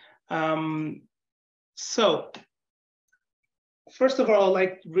 So first of all, I'd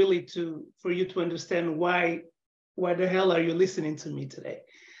like really for you to understand why the hell are you listening to me today?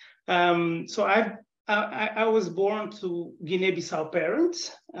 So I was born to Guinea-Bissau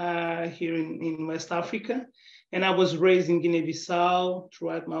parents here in West Africa, and I was raised in Guinea-Bissau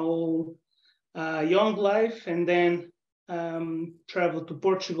throughout my whole young life, and then traveled to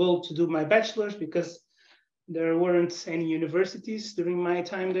Portugal to do my bachelor's because there weren't any universities during my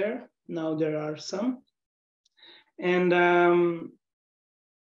time there. Now there are some. And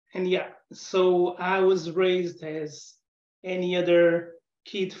yeah, so I was raised as any other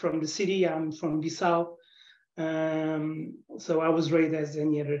kid from the city. I'm from Bissau. So I was raised as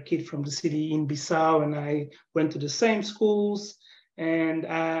any other kid from the city in Bissau, and I went to the same schools. And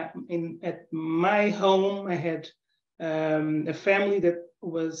at my home, I had a family that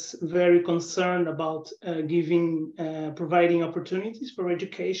was very concerned about providing opportunities for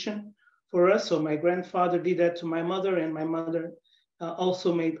education for us. So my grandfather did that to my mother, and my mother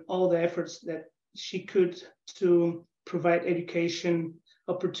also made all the efforts that she could to provide education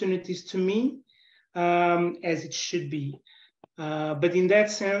opportunities to me, as it should be. But in that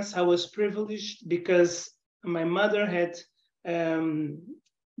sense, I was privileged because my mother had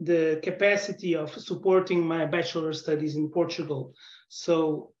the capacity of supporting my bachelor studies in Portugal.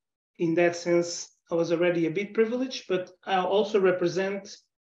 So in that sense, I was already a bit privileged, but I also represent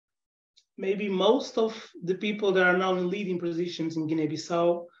maybe most of the people that are now in leading positions in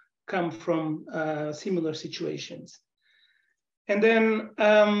Guinea-Bissau come from similar situations. And then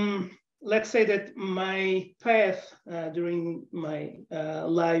let's say that my path during my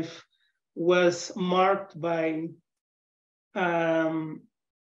life was marked by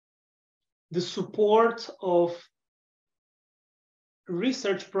the support of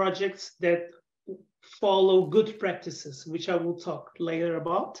research projects that follow good practices, which I will talk later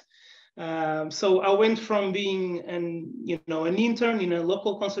about. So I went from being an intern in a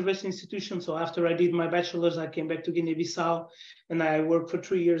local conservation institution. So after I did my bachelor's, I came back to Guinea-Bissau and I worked for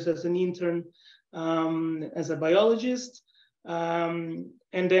 3 years as an intern as a biologist. And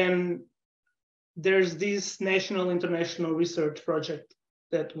then there's this national international research project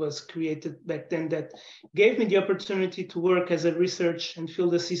that was created back then that gave me the opportunity to work as a research and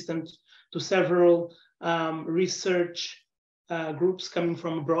field assistant to several research groups coming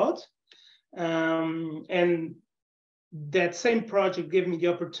from abroad. And that same project gave me the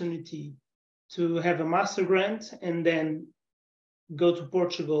opportunity to have a master grant and then go to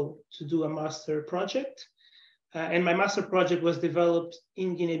Portugal to do a master project. And my master project was developed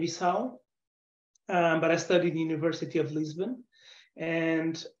in Guinea-Bissau, but I studied at the University of Lisbon.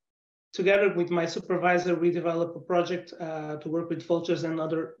 And together with my supervisor, we developed a project to work with vultures and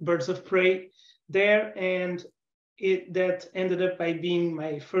other birds of prey there. And that ended up by being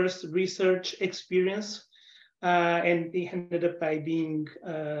my first research experience, and it ended up by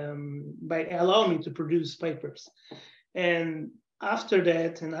allowing me to produce papers. And after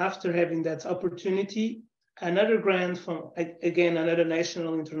that, and after having that opportunity, another grant from, again, another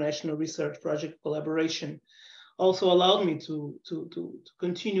national international research project collaboration also allowed me to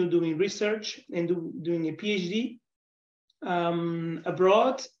continue doing research and doing a PhD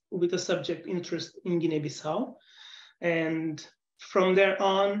abroad with a subject interest in Guinea-Bissau. And from there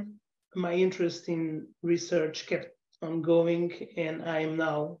on, my interest in research kept on going, and I'm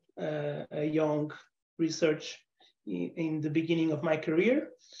now a young researcher in the beginning of my career.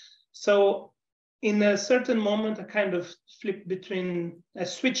 So in a certain moment, I kind of switched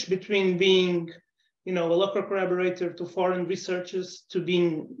between being, a local collaborator to foreign researchers to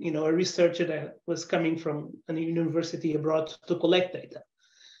being, a researcher that was coming from a university abroad to collect data.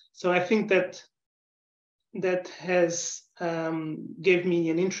 So I think that has gave me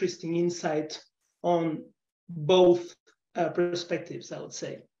an interesting insight on both perspectives, I would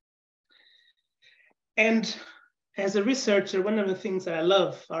say. And as a researcher, one of the things I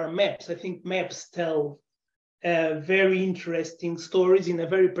love are maps. I think maps tell very interesting stories in a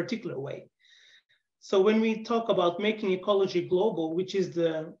very particular way. So when we talk about making ecology global, which is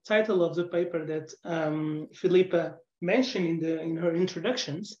the title of the paper that Philippa mentioned in her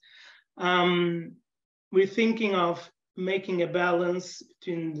introductions, we're thinking of making a balance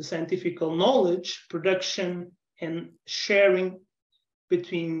between the scientific knowledge, production, and sharing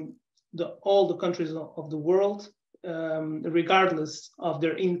between all the countries of the world, regardless of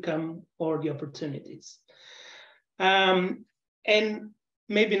their income or the opportunities. And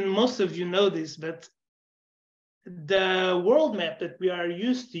maybe most of you know this, but the world map that we are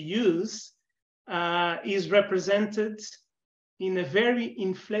used to use is represented in a very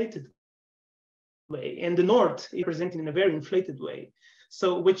inflated way, and the North is represented in a very inflated way.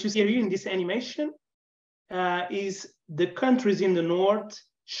 So what you see here in this animation is the countries in the North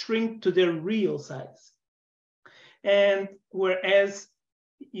shrink to their real size. And whereas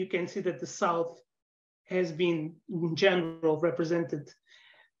you can see that the South has been in general represented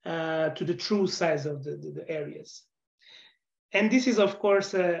to the true size of the areas. And this is, of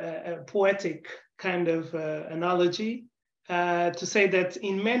course, a poetic kind of analogy to say that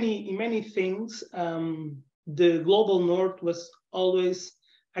in many things, the global North was always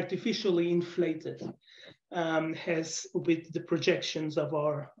artificially inflated, as with the projections of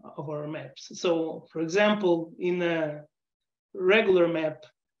our maps. So, for example, in a regular map,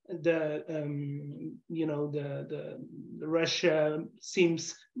 the Russia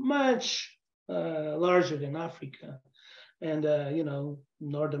seems much larger than Africa, and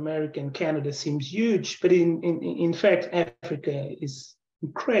North America and Canada seems huge, but in fact Africa is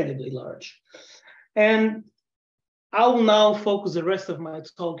incredibly large. And I will now focus the rest of my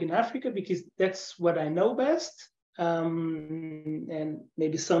talk in Africa because that's what I know best, and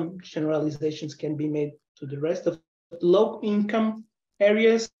maybe some generalizations can be made to the rest of low income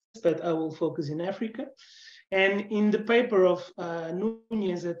areas, but I will focus in Africa. And in the paper of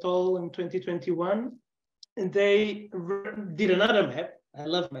Núñez et al. In 2021, they did another map, I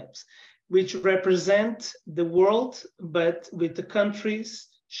love maps, which represent the world, but with the countries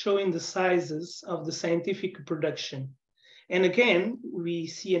showing the sizes of the scientific production. And again, we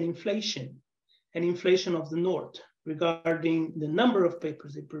see an inflation of the North regarding the number of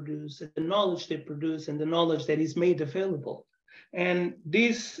papers they produce, the knowledge they produce, and the knowledge that is made available. And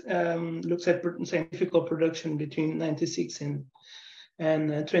this looks at scientific production between 96 and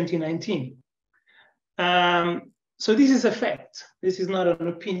 2019. So this is a fact. This is not an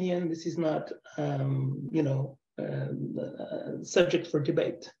opinion. This is not, subject for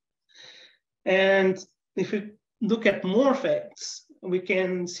debate. And if we look at more facts, we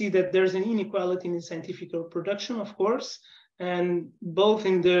can see that there's an inequality in scientific production, of course, and both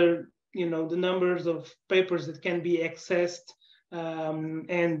in the numbers of papers that can be accessed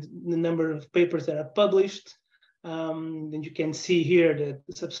and the number of papers that are published. And you can see here that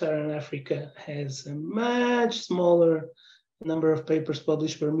Sub-Saharan Africa has a much smaller number of papers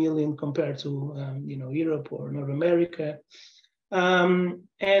published per million compared to Europe or North America.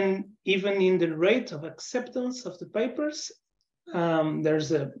 And even in the rate of acceptance of the papers,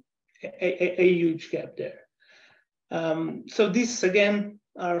 there's a huge gap there. So these, again,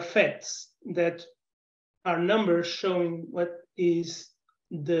 are facts that are numbers showing what is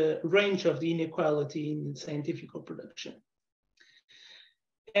the range of the inequality in scientific production.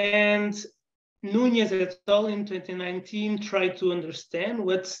 And Núñez et al. In 2019 tried to understand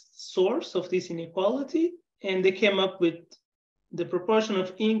what's the source of this inequality, and they came up with the proportion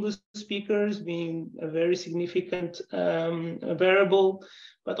of English speakers being a very significant variable,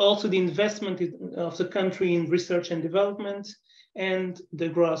 but also the investment of the country in research and development, and the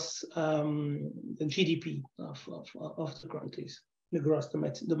gross the GDP of the countries, the gross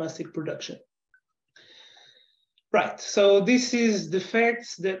domestic production. Right, so this is the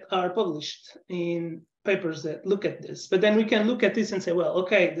facts that are published in papers that look at this. But then we can look at this and say, well,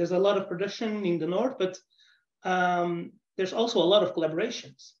 okay, there's a lot of production in the North, but there's also a lot of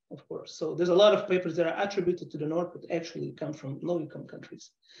collaborations, of course. So there's a lot of papers that are attributed to the North, but actually come from low-income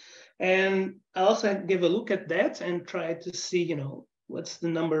countries. And I also gave a look at that and tried to see, what's the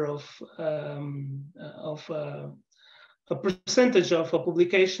number of a percentage of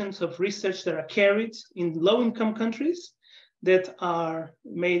publications of research that are carried in low-income countries that are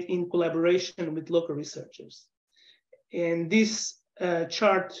made in collaboration with local researchers. And this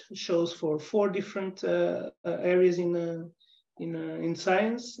chart shows for 4 different areas in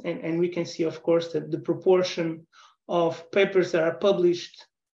science, and we can see, of course, that the proportion of papers that are published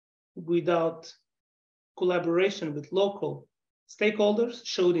without collaboration with local stakeholders,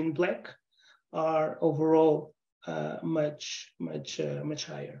 showed in black, are overall much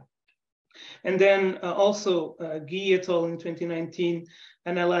higher. And then also Guy et al. In 2019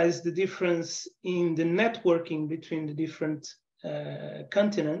 analyzed the difference in the networking between the different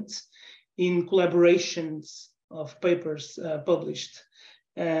continents in collaborations of papers published.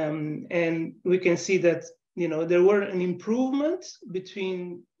 And we can see that, there were an improvement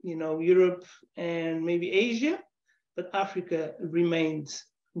between, Europe and maybe Asia, but Africa remained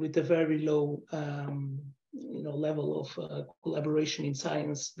with a very low level of collaboration in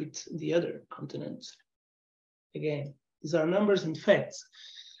science with the other continents. Again, these are numbers and facts.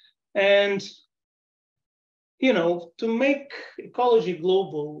 And, to make ecology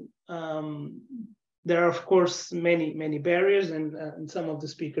global, there are, of course, many barriers, and some of the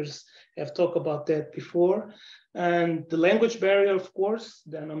speakers have talked about that before. And the language barrier, of course,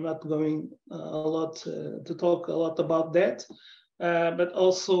 then I'm not going to talk a lot about that. But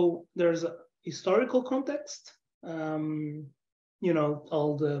also there's a historical context, all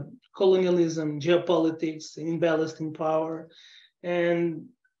the colonialism, geopolitics, imbalance in power. And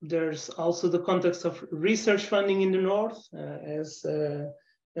there's also the context of research funding in the North, as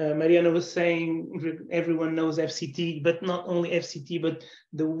Mariana was saying, everyone knows FCT, but not only FCT, but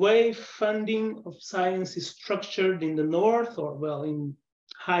the way funding of science is structured in the North, or well, in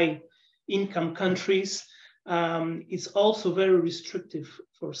high income countries, is also very restrictive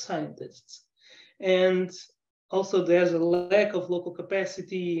for scientists. And also there's a lack of local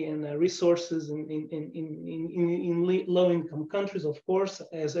capacity and resources in low income countries, of course,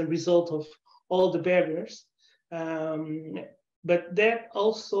 as a result of all the barriers. But that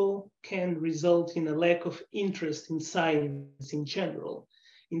also can result in a lack of interest in science in general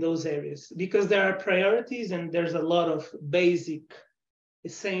in those areas, because there are priorities and there's a lot of basic,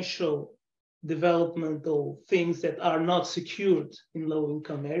 essential developmental things that are not secured in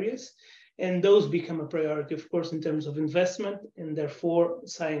low-income areas. And those become a priority, of course, in terms of investment, and therefore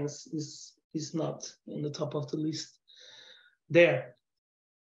science is not in the top of the list there.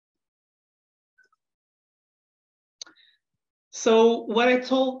 So what I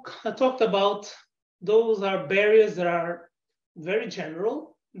talked about, those are barriers that are very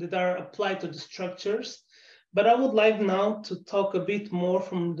general, that are applied to the structures. But I would like now to talk a bit more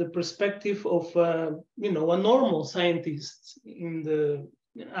from the perspective of, a normal scientist in a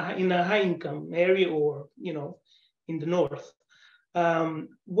high-income area, or, in the North.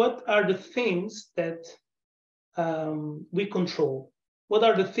 What are the things that we control? What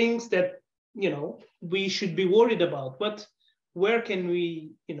are the things that, we should be worried about? Where can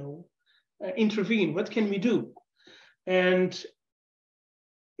we, intervene? What can we do? And,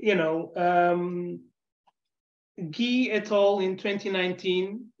 Guy et al. In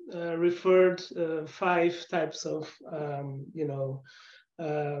 2019 referred 5 types of,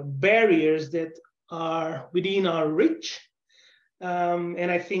 barriers that are within our reach. And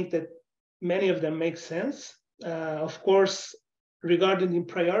I think that many of them make sense. Of course, regarding the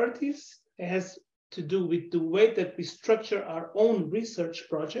priorities, it has to do with the way that we structure our own research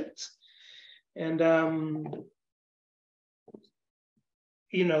projects. And, and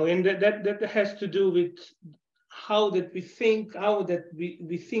that has to do with how that we think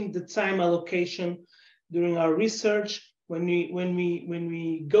the time allocation during our research. When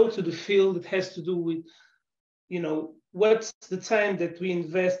we go to the field, it has to do with, what's the time that we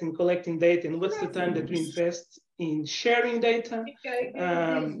invest in collecting data, and what's the time that we invest in sharing data,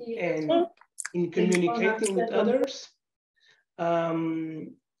 and in communicating with others.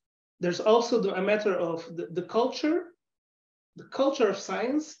 There's also a matter of the culture of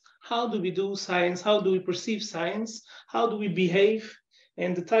science. How do we do science? How do we perceive science? How do we behave?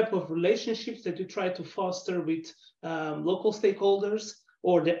 And the type of relationships that we try to foster with local stakeholders,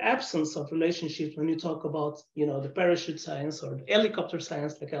 or the absence of relationships when you talk about, the parachute science or the helicopter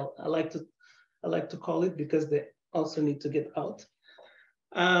science, like I like to call it, because they also need to get out.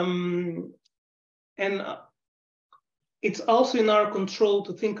 And it's also in our control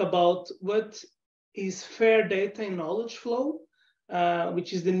to think about what is fair data and knowledge flow,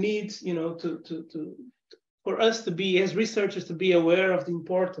 which is the need, for us to be, as researchers, to be aware of the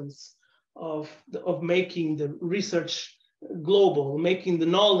importance of making the research global, making the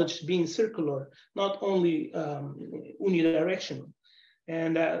knowledge being circular, not only unidirectional.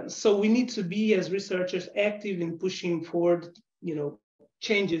 And so we need to be, as researchers, active in pushing forward,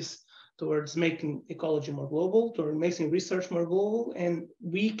 changes towards making ecology more global, towards making research more global. And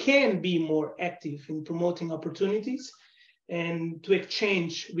we can be more active in promoting opportunities and to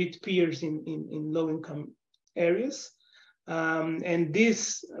exchange with peers in low-income areas. And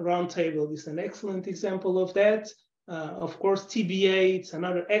this roundtable is an excellent example of that. Of course, TBA, it's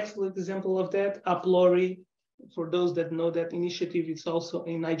another excellent example of that. A priori, for those that know that initiative, it's also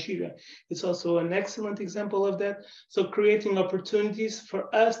in Nigeria. It's also an excellent example of that. So creating opportunities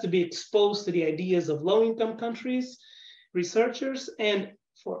for us to be exposed to the ideas of low-income countries, researchers, and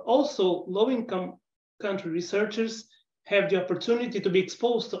for also low-income country researchers have the opportunity to be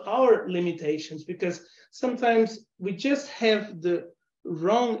exposed to our limitations, because sometimes we just have the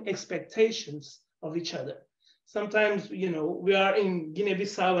wrong expectations of each other. Sometimes, we are in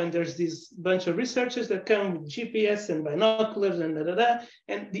Guinea-Bissau and there's this bunch of researchers that come with GPS and binoculars and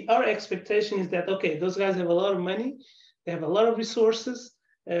and our expectation is that, okay, those guys have a lot of money, they have a lot of resources,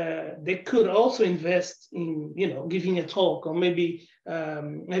 they could also invest in, giving a talk or maybe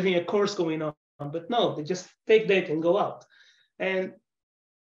having a course going on, but no, they just take data and go out. And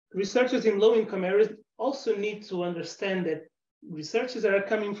researchers in low-income areas also need to understand that researchers that are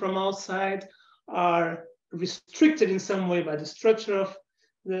coming from outside are restricted in some way by the structure of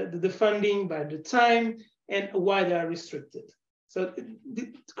the funding, by the time, and why they are restricted. So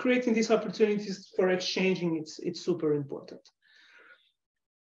creating these opportunities for exchanging, it's super important.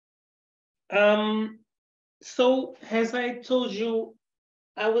 So as I told you,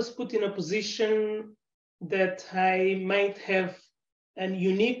 I was put in a position that I might have a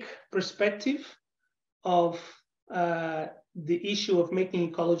unique perspective of the issue of making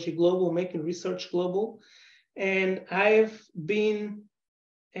ecology global, making research global. And I've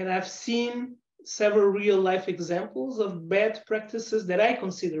seen several real life examples of bad practices that I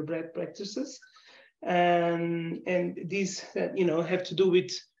consider bad practices. And these, have to do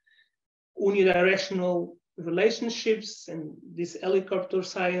with unidirectional relationships and this helicopter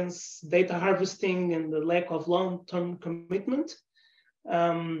science, data harvesting, and the lack of long-term commitment.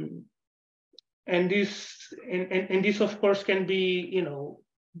 And this, of course, can be,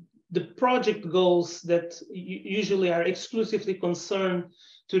 the project goals that usually are exclusively concerned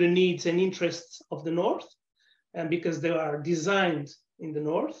to the needs and interests of the North, and because they are designed in the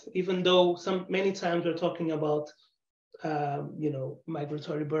North, even though many times we're talking about,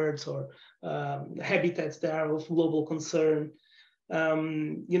 migratory birds or habitats that are of global concern.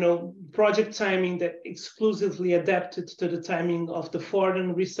 Project timing that exclusively adapted to the timing of the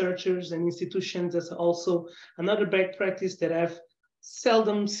foreign researchers and institutions. That's also another bad practice that I've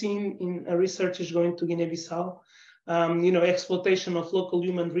seldom seen in researchers going to Guinea-Bissau. Exploitation of local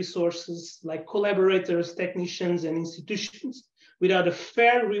human resources like collaborators, technicians, and institutions without a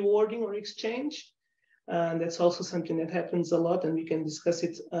fair rewarding or exchange. That's also something that happens a lot, and we can discuss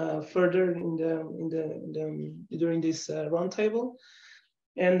it further during this roundtable.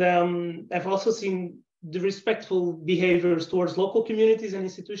 And I've also seen the respectful behaviors towards local communities and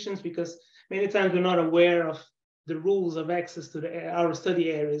institutions, because many times we're not aware of the rules of access to our study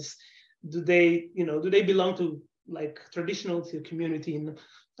areas. Do they belong to traditional to community, and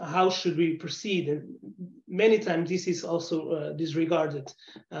how should we proceed? And many times this is also disregarded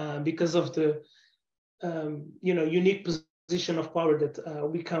because of the unique position of power that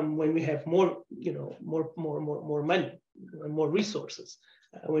we come when we have more money and more resources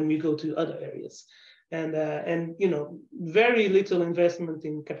when we go to other areas, and very little investment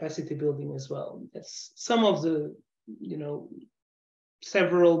in capacity building as well. That's some of the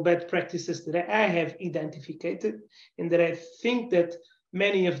several bad practices that I have identified, and that I think that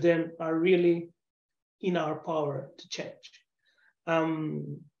many of them are really in our power to change.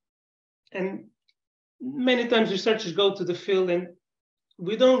 And many times researchers go to the field and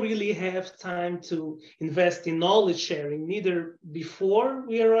we don't really have time to invest in knowledge sharing, neither before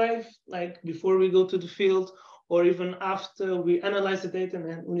we arrive, before we go to the field, or even after we analyze the data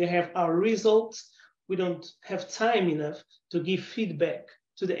and when we have our results. We don't have time enough to give feedback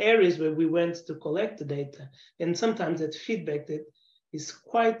to the areas where we went to collect the data. And sometimes that feedback that is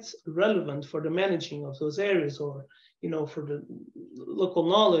quite relevant for the managing of those areas, or for the local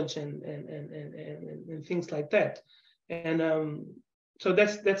knowledge and things like that. And so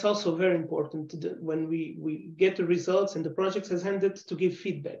that's also very important when we get the results and the project has ended, to give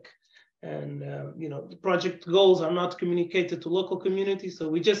feedback. And the project goals are not communicated to local communities, so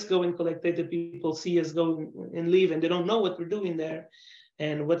we just go and collect data. People see us go and leave, and they don't know what we're doing there,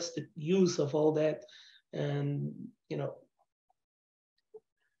 and what's the use of all that. And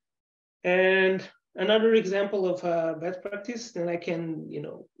and another example of bad practice, then I can,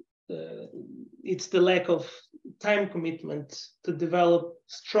 it's the lack of time commitment to develop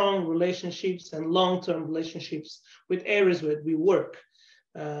strong relationships and long-term relationships with areas where we work.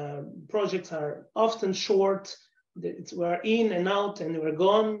 Projects are often short. We're in and out and we're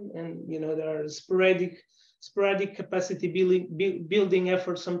gone, and there are sporadic capacity building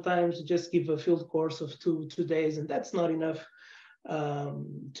efforts. Sometimes just give a field course of two days, and that's not enough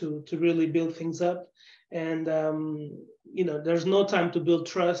to really build things up. And you know, there's no time to build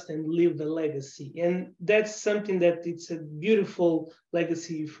trust and leave a legacy. And that's something that it's a beautiful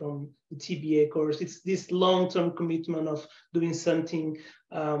legacy from the TBA course. It's this long-term commitment of doing something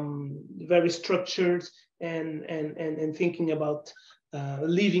very structured and thinking about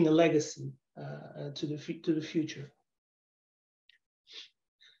leaving a legacy to the future.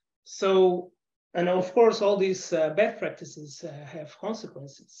 So, and of course, all these bad practices have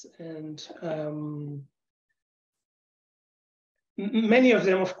consequences, and many of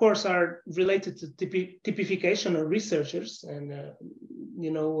them, of course, are related to typification of researchers, and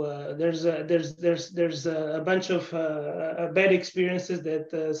you know, there's a bunch of bad experiences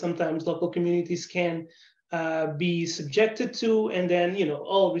that sometimes local communities can be subjected to, and then, you know,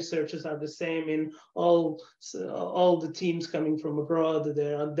 all researchers are the same, and all the teams coming from abroad,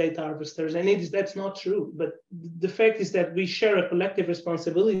 they're data harvesters, and that's not true. But the fact is that we share a collective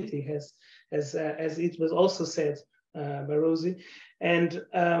responsibility, as it was also said by Rosie, and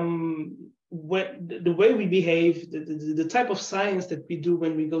the way we behave, the type of science that we do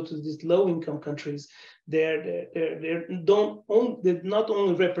when we go to these low-income countries, they not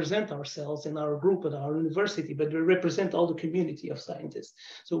only represent ourselves and our group at our university, but they represent all the community of scientists.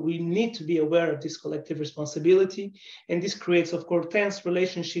 So we need to be aware of this collective responsibility, and this creates, of course, tense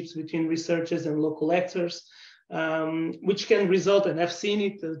relationships between researchers and local actors, which can result, and I've seen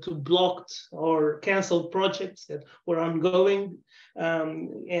it, to blocked or canceled projects that were ongoing.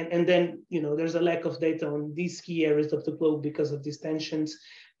 And then, you know, there's a lack of data on these key areas of the globe because of these tensions.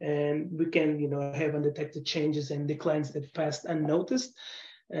 And we can, you know, have undetected changes and declines that passed unnoticed.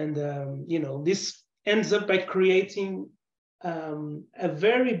 And, you know, this ends up by creating a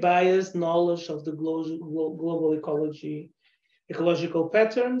very biased knowledge of the global ecological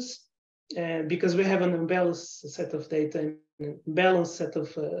patterns. And because we have an imbalanced set of data and an balanced set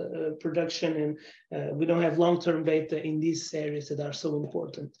of production, and we don't have long-term data in these areas that are so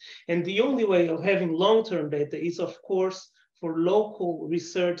important. And the only way of having long-term data is, of course, for local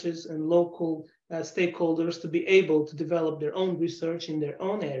researchers and local stakeholders to be able to develop their own research in their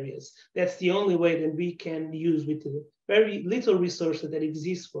own areas. That's the only way that we can use, with the very little resources that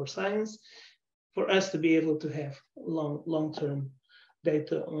exist for science, for us to be able to have long-term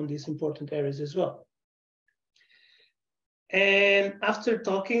data on these important areas as well. And after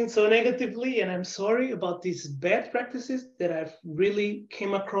talking so negatively, and I'm sorry about these bad practices that I've really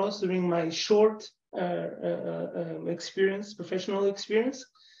came across during my short professional experience,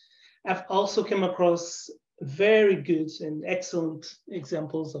 I've also come across very good and excellent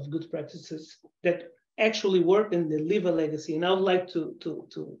examples of good practices that actually work and they leave a legacy. And I would like to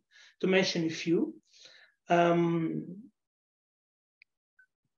mention a few.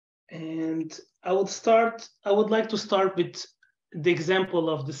 And I would like to start with the example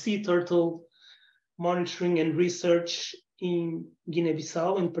of the sea turtle monitoring and research in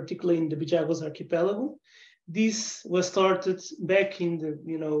Guinea-Bissau, and particularly in the Bijagos archipelago. This was started back in the,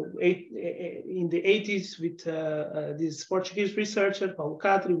 you know, in the 80s with this Portuguese researcher, Paulo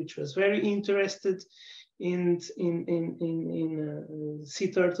Cadre, which was very interested in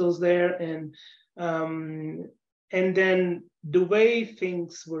sea turtles there, and then the way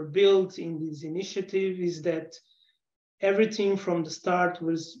things were built in this initiative is that everything from the start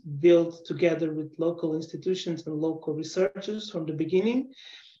was built together with local institutions and local researchers from the beginning.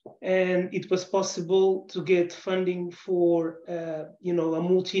 And it was possible to get funding for, you know, a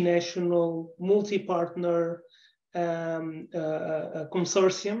multinational, multi-partner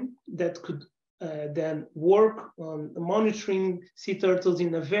consortium that could then work on monitoring sea turtles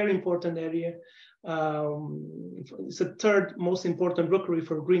in a very important area. It's the third most important rookery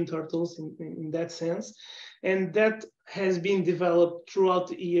for green turtles in that sense. And that has been developed throughout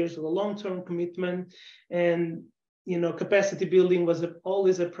the years with a long-term commitment, and, you know, capacity building was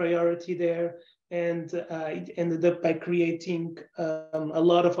always a priority there. And it ended up by creating a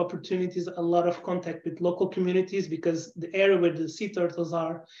lot of opportunities, a lot of contact with local communities, because the area where the sea turtles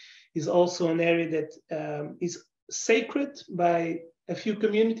are is also an area that is sacred by a few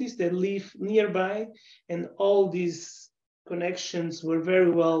communities that live nearby, and all these connections were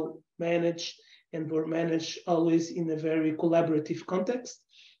very well managed and were managed always in a very collaborative context.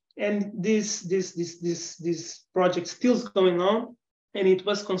 And this project still is going on, and it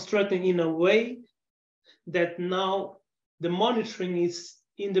was constructed in a way that now the monitoring is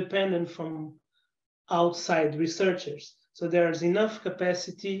independent from outside researchers. So there's enough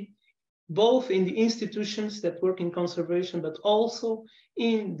capacity both in the institutions that work in conservation, but also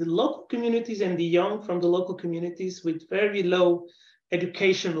in the local communities and the young from the local communities with very low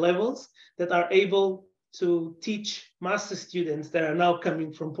education levels that are able to teach master students that are now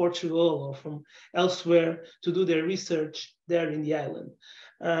coming from Portugal or from elsewhere to do their research there in the island.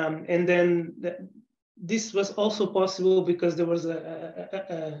 And then this was also possible because there was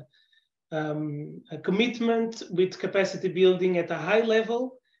a commitment with capacity building at a high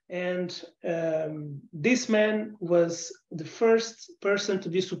level. And this man was the first person to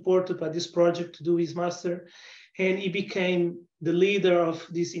be supported by this project to do his master. And he became the leader of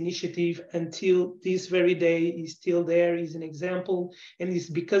this initiative until this very day. He's still there. He's an example. And it's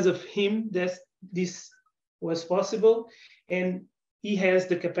because of him that this was possible. And he has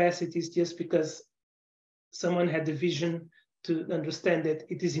the capacities just because someone had the vision to understand that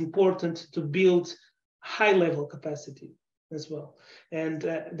it is important to build high level capacity as well. And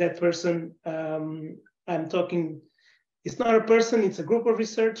that person, I'm talking, it's not a person, it's a group of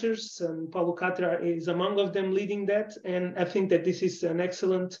researchers, and Paulo Catra is among of them leading that. And I think that this is an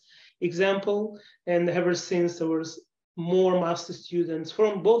excellent example. And ever since, there was more master students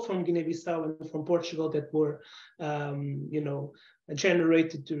from both from Guinea-Bissau and from Portugal that were, you know,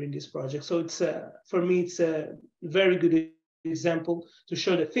 generated during this project. So it's for me, it's a very good example to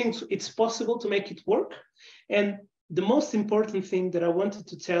show that things, it's possible to make it work. And the most important thing that I wanted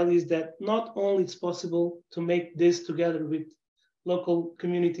to tell is that not only it's possible to make this together with local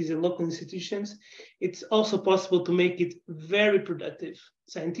communities and local institutions, it's also possible to make it very productive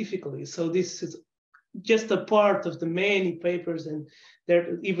scientifically. So this is just a part of the many papers, and there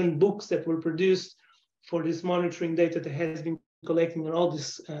are even books that were produced for this monitoring data that has been collecting on all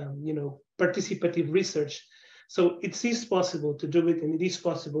this, you know, participative research. So it is possible to do it, and it is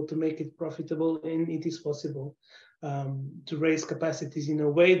possible to make it profitable, and it is possible to raise capacities in a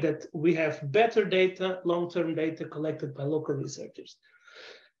way that we have better data, long-term data collected by local researchers.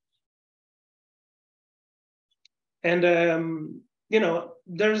 And, you know,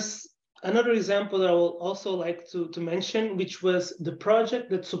 there's another example that I will also like to mention, which was the project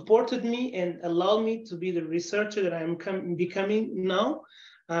that supported me and allowed me to be the researcher that I'm becoming now.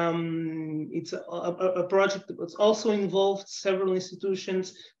 It's a project that was also involved several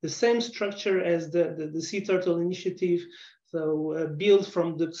institutions, the same structure as the Sea Turtle Initiative. So built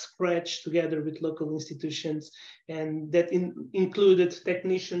from the scratch together with local institutions, and that included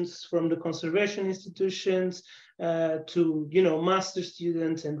technicians from the conservation institutions to, you know, master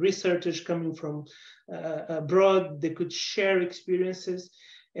students and researchers coming from abroad. They could share experiences,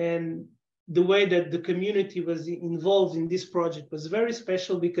 and the way that the community was involved in this project was very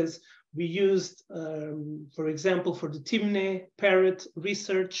special because we used, for example, for the Timneh parrot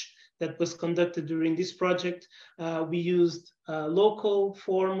research that was conducted during this project, we used local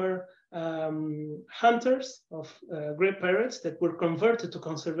former hunters of gray parrots that were converted to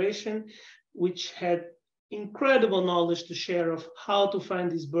conservation, which had incredible knowledge to share of how to find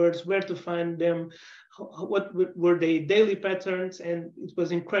these birds, where to find them, what were their daily patterns, and it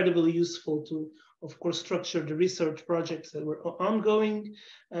was incredibly useful to, of course, structure the research projects that were ongoing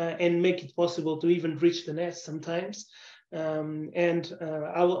and make it possible to even reach the nest sometimes.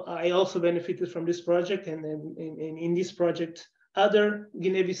 I also benefited from this project, and in this project, other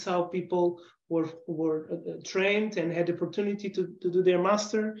Guinea-Bissau people were trained and had the opportunity to do their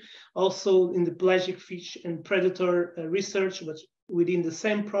master. Also in the pelagic fish and predator research, but within the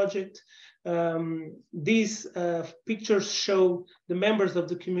same project. These pictures show the members of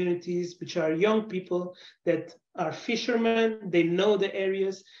the communities, which are young people that are fishermen. They know the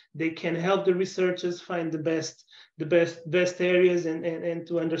areas. They can help the researchers find the best areas and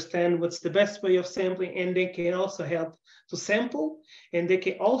to understand what's the best way of sampling. And they can also help to sample, and they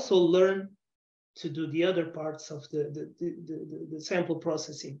can also learn to do the other parts of the sample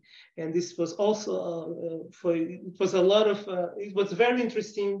processing. And this was also it was very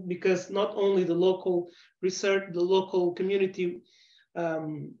interesting because not only the local research, the local community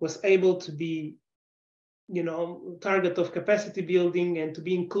was able to be, you know, target of capacity building and to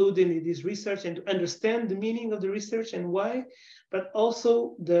be included in this research and to understand the meaning of the research and why, but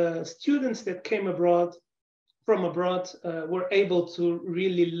also the students that came from abroad were able to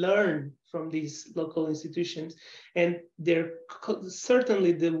really learn from these local institutions, and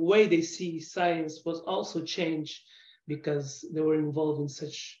certainly the way they see science was also changed because they were involved in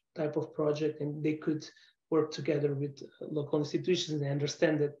such type of project, and they could work together with local institutions and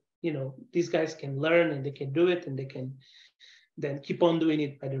understand that, you know, these guys can learn and they can do it, and they can then keep on doing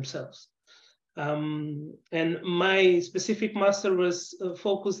it by themselves. And my specific master was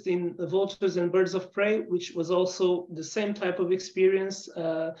focused in vultures and birds of prey, which was also the same type of experience,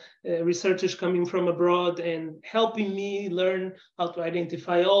 researchers coming from abroad and helping me learn how to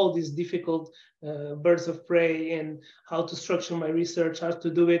identify all these difficult birds of prey and how to structure my research, how to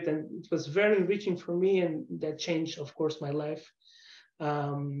do it. And it was very enriching for me, and that changed, of course, my life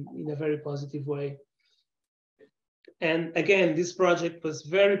in a very positive way. And again, this project was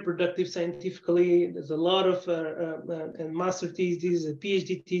very productive scientifically. There's a lot of master theses, a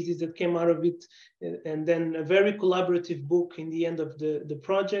PhD thesis that came out of it, and then a very collaborative book in the end of the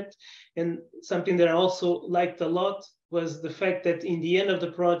project. And something that I also liked a lot was the fact that in the end of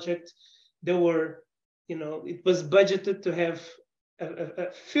the project, there were, it was budgeted to have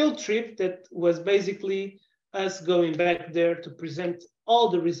a field trip that was basically us going back there to present all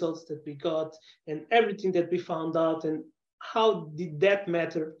the results that we got and everything that we found out, and how did that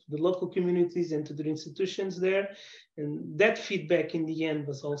matter to the local communities and to the institutions there. And that feedback in the end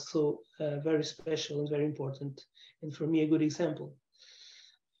was also very special and very important, and for me a good example.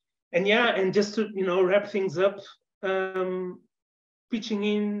 And yeah, and just to wrap things up, pitching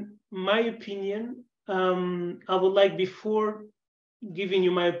in my opinion, I would like, before giving you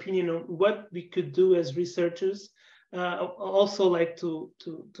my opinion on what we could do as researchers, I also like to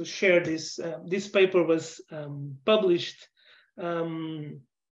share this. This paper was published in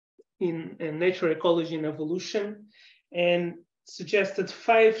Nature, Ecology and Evolution, and suggested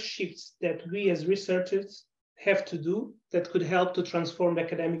 5 shifts that we as researchers have to do that could help to transform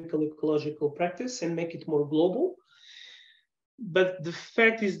academic ecological practice and make it more global. But the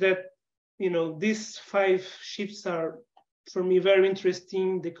fact is that, these 5 shifts are, for me, very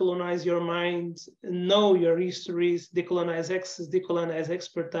interesting. Decolonize your mind, know your histories, decolonize access, decolonize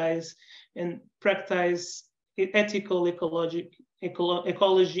expertise, and practice ethical ecology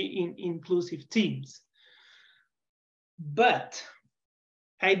in inclusive teams. But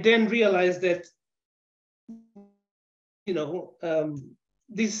I then realized that,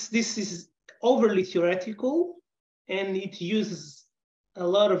 this is overly theoretical, and it uses a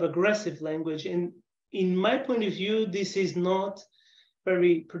lot of aggressive language. And in my point of view, this is not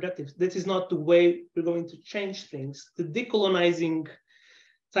very productive. This is not the way we're going to change things. The decolonizing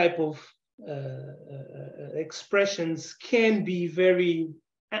type of expressions can be very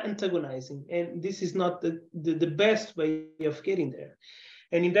antagonizing, and this is not the best way of getting there.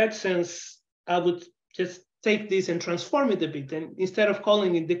 And in that sense, I would just take this and transform it a bit. And instead of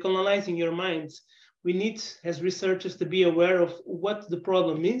calling it decolonizing your minds, we need, as researchers, to be aware of what the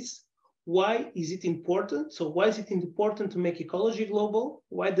problem is. Why is it important? So why is it important to make ecology global?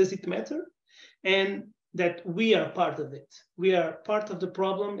 Why does it matter? And that we are part of it. We are part of the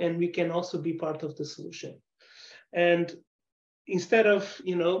problem, and we can also be part of the solution. And instead of,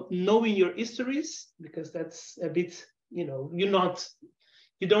 knowing your histories, because that's a bit, you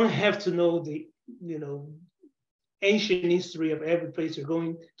don't have to know the, ancient history of every place you're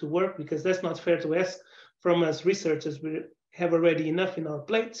going to work, because that's not fair to ask from us researchers. We have already enough in our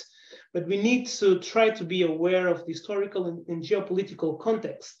plates, but we need to try to be aware of the historical and geopolitical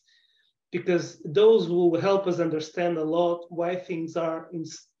context, because those will help us understand a lot why things are in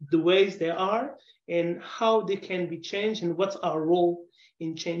the ways they are and how they can be changed and what's our role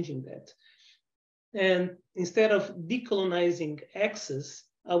in changing that. And instead of decolonizing access,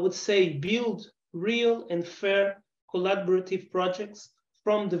 I would say build real and fair collaborative projects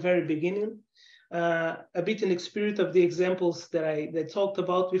from the very beginning, a bit in the spirit of the examples that I talked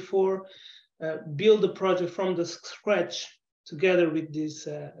about before. Build a project from the scratch together with this,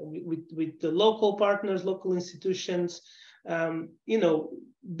 with the local partners, local institutions.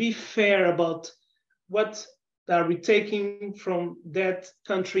 Be fair about what are we taking from that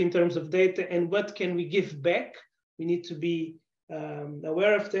country in terms of data and what can we give back. We need to be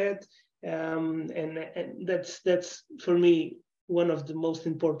aware of that. And that's for me one of the most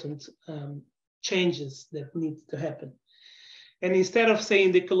important changes that need to happen. And instead of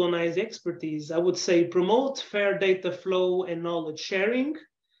saying decolonize expertise, I would say promote fair data flow and knowledge sharing.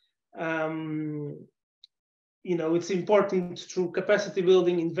 It's important through capacity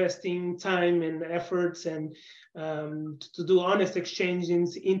building, investing time and efforts, and to do honest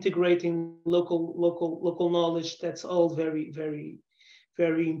exchanges, integrating local knowledge. That's all very, very,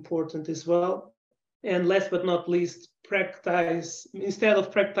 very important as well. And last but not least, instead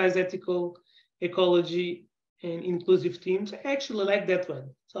of practice ethical ecology and inclusive teams. I actually like that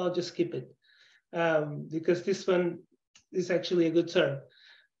one, so I'll just skip it because this one is actually a good term,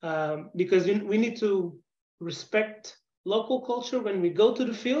 because we need to respect local culture when we go to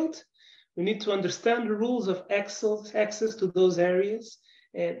the field. We need to understand the rules of access to those areas,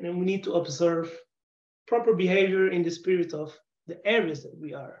 and we need to observe proper behavior in the spirit of the areas that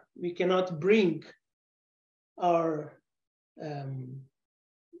we are. We cannot bring our,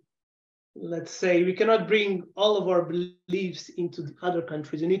 let's say, we cannot bring all of our beliefs into the other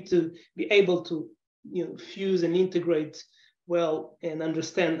countries. We need to be able to, fuse and integrate well and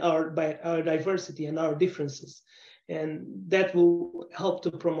understand our diversity and our differences. And that will help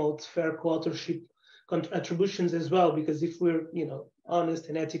to promote fair co-authorship attributions as well, because if we're honest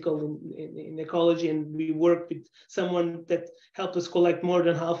and ethical in ecology, and we work with someone that helped us collect more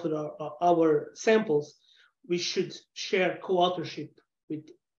than half of our samples, we should share co-authorship with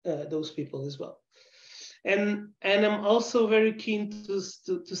those people as well. And I'm also very keen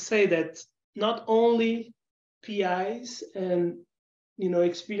to say that not only PIs and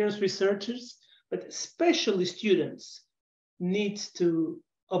experienced researchers, but especially students need to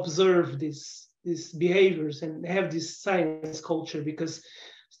observe these behaviors and have this science culture, because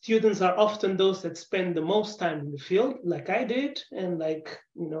students are often those that spend the most time in the field, like I did, and like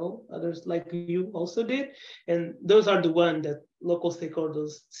others like you also did, and those are the ones that local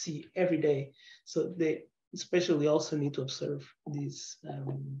stakeholders see every day. So they especially also need to observe these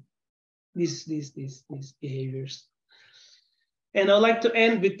behaviors. And I'd like to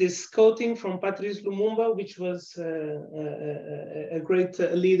end with this quoting from Patrice Lumumba, which was a great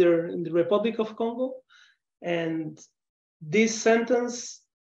leader in the Republic of Congo. And this sentence,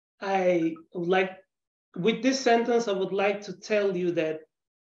 with this sentence, I would like to tell you that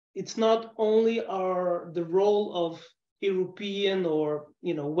it's not only the role of European or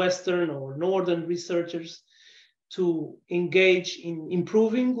Western or Northern researchers to engage in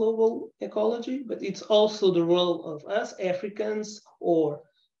improving global ecology, but it's also the role of us Africans or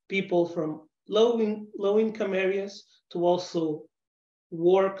people from low-income areas to also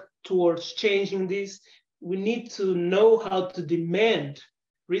work towards changing this. We need to know how to demand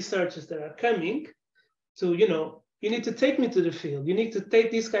researchers that are coming to, you need to take me to the field. You need to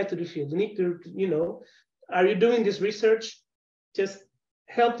take this guy to the field. You need to, are you doing this research? Just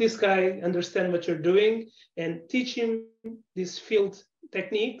help this guy understand what you're doing and teach him these field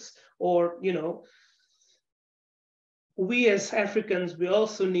techniques. Or, we as Africans, we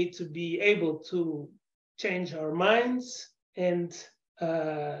also need to be able to change our minds and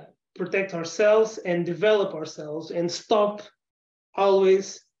protect ourselves and develop ourselves and stop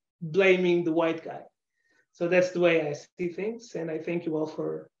always blaming the white guy. So that's the way I see things. And I thank you all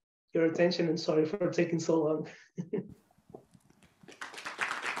for your attention, and sorry for taking so long.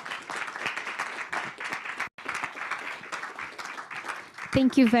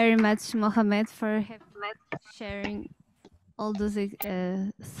 Thank you very much, Mohamed, for sharing all those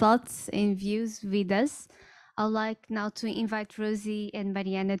thoughts and views with us. I'd like now to invite Rosie and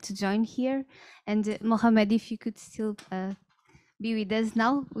Mariana to join here. And Mohamed, if you could still be with us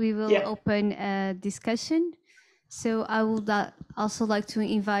now, we will open a discussion. So I would also like to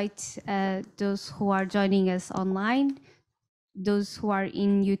invite those who are joining us online, those who are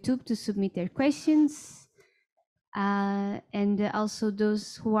in YouTube to submit their questions, and also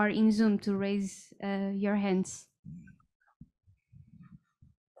those who are in Zoom to raise your hands.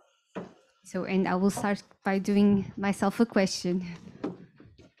 So, and I will start by doing myself a question.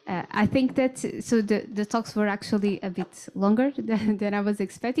 I think that, so the talks were actually a bit longer than I was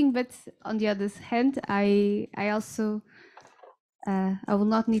expecting, but on the other hand, I also, I will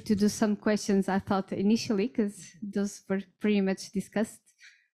not need to do some questions I thought initially, because those were pretty much discussed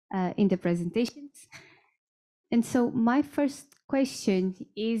in the presentations. And so my first question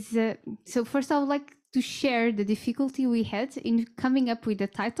is, so first I would like to share the difficulty we had in coming up with the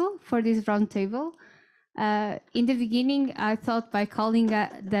title for this roundtable. In the beginning, I thought by calling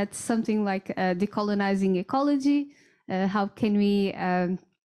that something like decolonizing ecology, how can we, I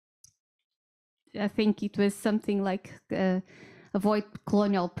think it was something like avoid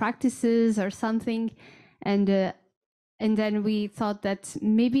colonial practices or something. And then we thought that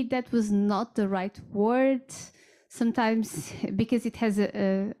maybe that was not the right word, sometimes because it has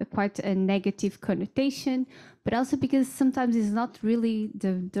quite a negative connotation, but also because sometimes it's not really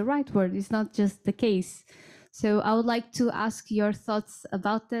the right word. It's not just the case. So I would like to ask your thoughts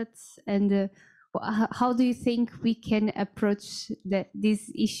about that, and how do you think we can approach this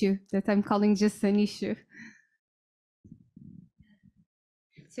issue that I'm calling just an issue?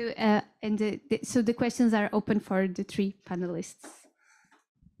 So so the questions are open for the three panelists.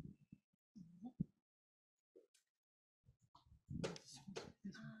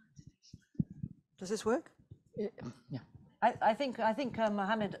 Does this work? Yeah. I think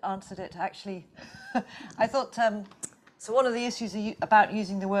Mohamed answered it actually. I thought so. One of the issues about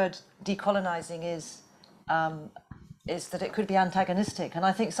using the word decolonizing is is that it could be antagonistic. And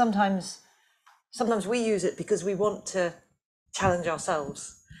I think sometimes we use it because we want to challenge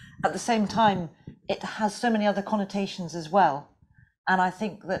ourselves. At the same time, it has so many other connotations as well. And I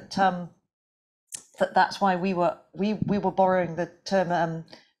think that that's why we were borrowing the term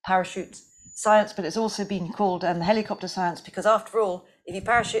parachute science, but it's also been called helicopter science, because after all, if you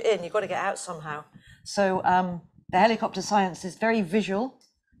parachute in, you've got to get out somehow. So the helicopter science is very visual,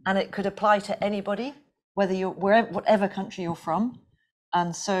 and it could apply to anybody, whether you're whatever country you're from.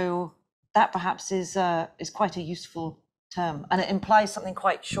 And so that perhaps is quite a useful term, and it implies something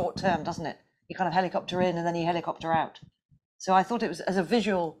quite short term, doesn't it? You kind of helicopter in and then you helicopter out. So I thought it was, as a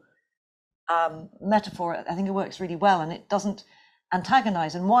visual metaphor, I think it works really well, and it doesn't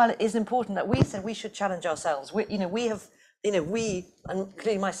antagonize. And while it is important that we said we should challenge ourselves, we have, we, and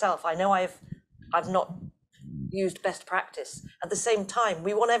including myself, I know I've not used best practice. At the same time,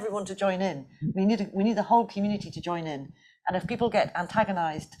 we want everyone to join in. We need the whole community to join in. And if people get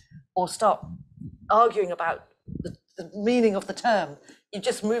antagonized or start arguing about the meaning of the term, you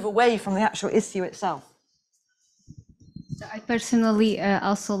just move away from the actual issue itself. I personally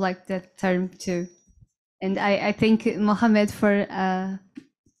also like that term too. And I thank Mohamed for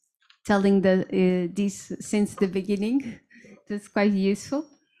telling this since the beginning. That's quite useful.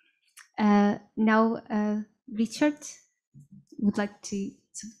 Now, Richard would like to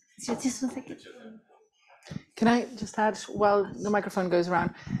just 1 second. Can I just add, while the microphone goes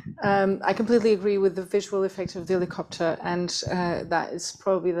around, I completely agree with the visual effect of the helicopter, and that is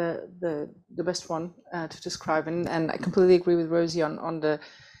probably the best one to describe. And I completely agree with Rosie on the,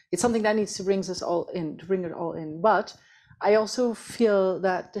 it's something that needs to bring us all in, to bring it all in. But I also feel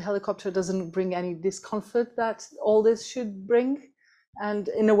that the helicopter doesn't bring any discomfort that all this should bring. And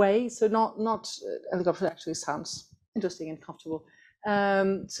in a way, so not helicopter actually sounds interesting and comfortable.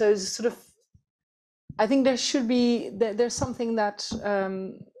 So it's sort of, I think there should be, there's something that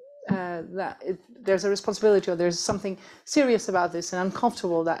there's a responsibility, or there's something serious about this and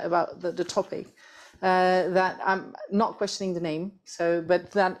uncomfortable about the topic, that I'm not questioning the name. So,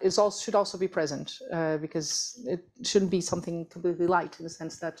 but that is also, should also be present, because it shouldn't be something completely light, in the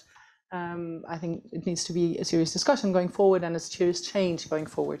sense that I think it needs to be a serious discussion going forward and a serious change going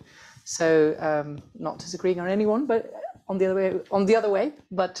forward. So not disagreeing on anyone, but on the other way.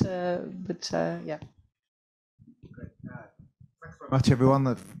 But yeah. Thanks very much, everyone.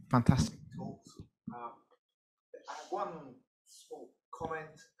 The fantastic talks. I have one small comment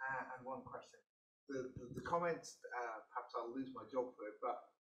and one question. The comment, perhaps I'll lose my job for it, but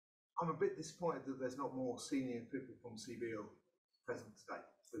I'm a bit disappointed that there's not more senior people from CBO present today,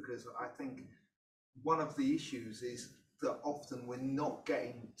 because I think one of the issues is that often we're not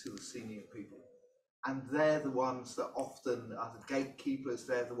getting to the senior people, and they're the ones that often are the gatekeepers.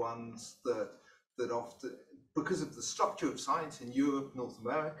 They're the ones that often, because of the structure of science in Europe, North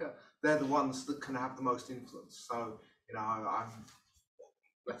America, they're the ones that can have the most influence. So,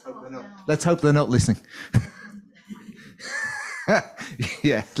 let's hope they're not listening.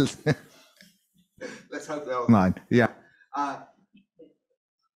 Yeah. Let's hope they're online. Yeah.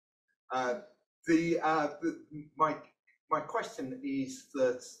 My question is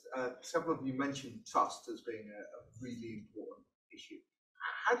that several of you mentioned trust as being a really important issue.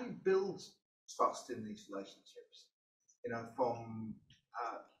 How do you build trust in these relationships?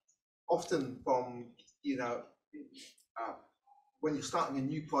 Often when you're starting a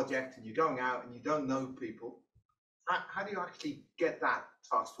new project and you're going out and you don't know people, how do you actually get that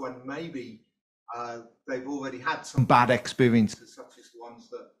trust when maybe they've already had some bad experiences, such as the ones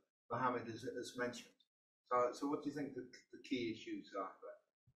that Mohamed has mentioned? So what do you think the key issues are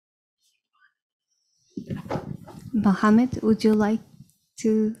there? Mohamed, would you like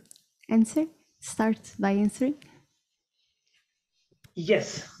to answer? Start by answering.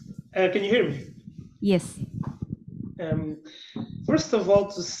 Yes. Can you hear me? Yes. First of all,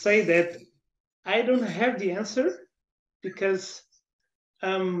 to say that I don't have the answer, because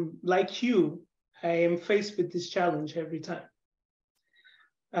like you, I am faced with this challenge every time.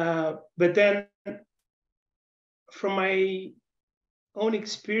 But then from my own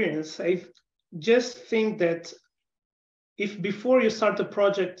experience, I just think that if before you start a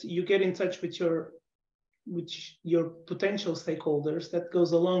project, you get in touch with your potential stakeholders, that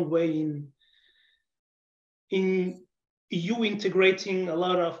goes a long way in you integrating a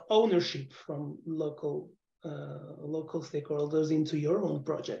lot of ownership from local stakeholders into your own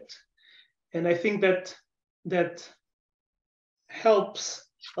project. And I think that helps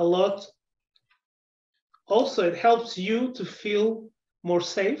a lot. Also, it helps you to feel more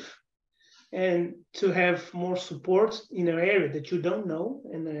safe and to have more support in an area that you don't know,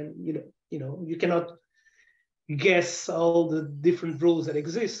 and then you cannot guess all the different rules that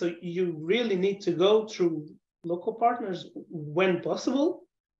exist. So you really need to go through local partners when possible.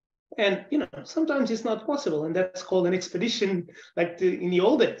 And sometimes it's not possible, and that's called an expedition, like in the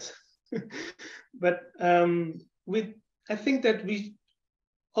old days. But I think that we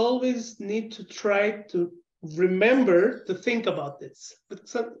always need to try to remember to think about this.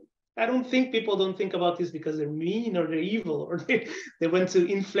 But I don't think people don't think about this because they're mean or they're evil or they want to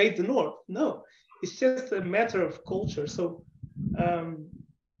inflate the North. No, it's just a matter of culture. So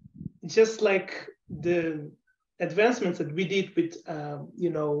just like the advancements that we did with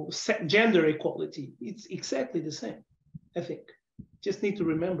gender equality, it's exactly the same. I think just need to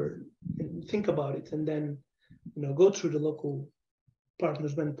remember and think about it, and then go through the local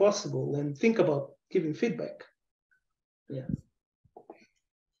partners when possible and think about giving feedback. Yeah.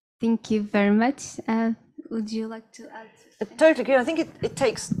 Thank you very much. Would you like to add? Totally agree. I think it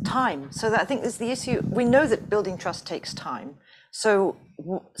takes time. So that I think is the issue. We know that building trust takes time. So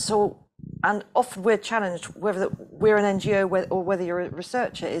and often we're challenged, whether we're an NGO or whether you're a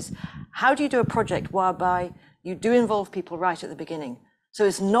researcher, is how do you do a project whereby you do involve people right at the beginning? So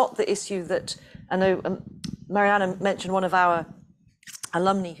it's not the issue that, I know Mariana mentioned one of our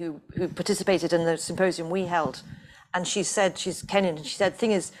alumni who participated in the symposium we held, and she said, she's Kenyan, and she said,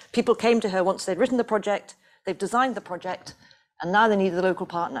 thing is, people came to her once they'd written the project, they've designed the project, and now they need the local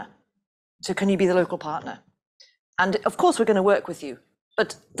partner. So can you be the local partner? And of course we're going to work with you,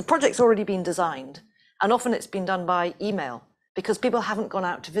 but the project's already been designed, and often it's been done by email because people haven't gone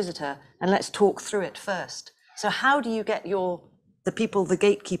out to visit her, and let's talk through it first. So how do you get the people, the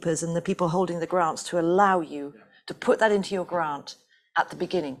gatekeepers and the people holding the grants to allow you to put that into your grant at the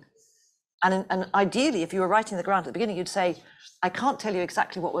beginning? And ideally, if you were writing the grant at the beginning, you'd say, I can't tell you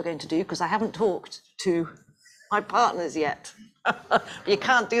exactly what we're going to do because I haven't talked to my partners yet. But you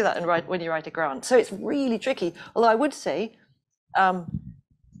can't do that when you write a grant. So it's really tricky. Although I would say,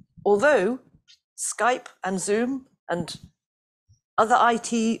 although Skype and Zoom and other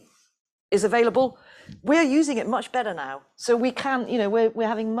IT is available, we're using it much better now. So we can, we're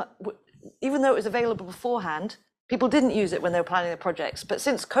having, even though it was available beforehand, people didn't use it when they were planning their projects. But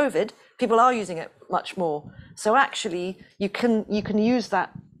since COVID, people are using it much more. So actually, you can use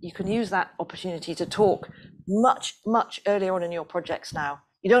that opportunity to talk much earlier on in your projects now.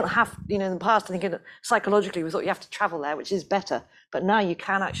 You don't have, in the past, I think psychologically, we thought you have to travel there, which is better. But now you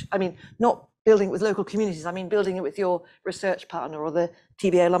can actually, not building it with local communities, building it with your research partner or the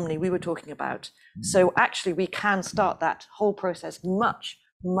TBA alumni we were talking about. So actually, we can start that whole process much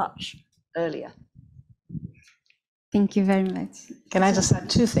earlier. Thank you very much. Can I just add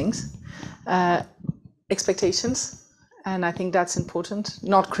two things? Expectations, and I think that's important.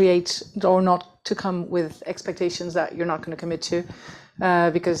 Not create or not to come with expectations that you're not going to commit to,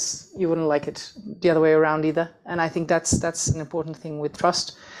 because you wouldn't like it the other way around either. And I think that's an important thing with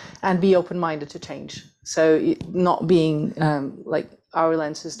trust, and be open-minded to change. So not being like our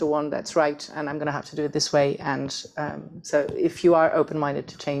lens is the one that's right, and I'm going to have to do it this way. And so if you are open-minded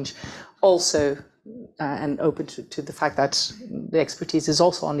to change, also. And open to the fact that the expertise is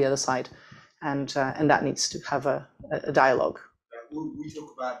also on the other side, and that needs to have a dialogue. We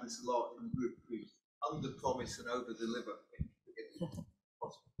talk about this a lot in the group. We under-promise and over-deliver.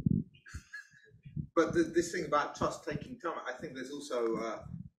 But this thing about trust taking time, I think there's also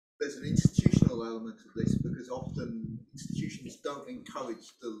there's an institutional element of this, because often institutions don't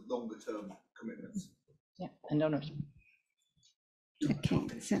encourage the longer-term commitments. Yeah, and donors. Okay,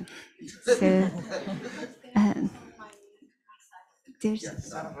 so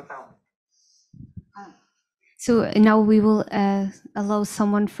so now we will allow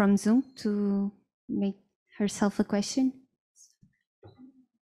someone from Zoom to make herself a question.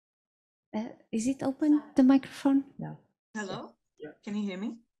 Is it open, the microphone? No. Hello? Yeah. Can you hear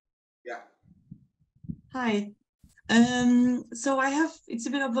me? Yeah. Hi. So it's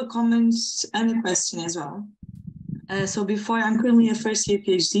a bit of a comment and a question as well. So I'm currently a first year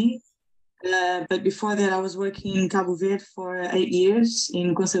PhD, but before that I was working in Cabo Verde for 8 years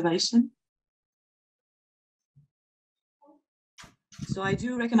in conservation. So I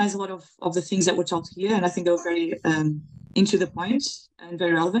do recognize a lot of the things that were talked here, and I think they were very into the point and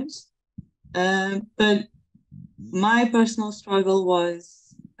very relevant. But my personal struggle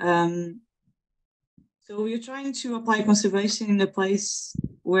was, so we are trying to apply conservation in a place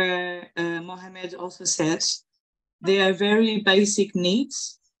where Mohamed also said, there are very basic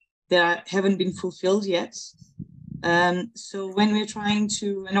needs that haven't been fulfilled yet. So when we're trying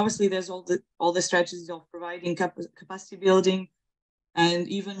to, and obviously there's all the strategies of providing capacity building and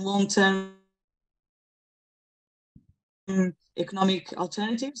even long-term economic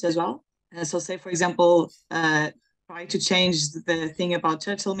alternatives as well. So say, for example, try to change the thing about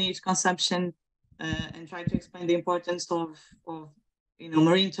turtle meat consumption and try to explain the importance of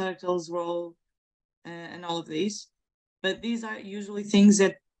marine turtles' role and all of these. But these are usually things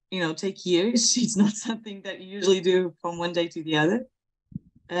that, take years. It's not something that you usually do from one day to the other.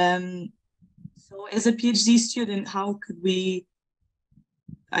 So as a PhD student, how could we,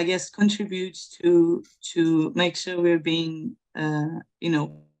 I guess, contribute to make sure we're being,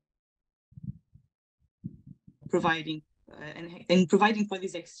 providing and providing for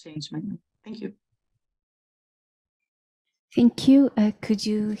this exchange mainly. Thank you. Thank you. Could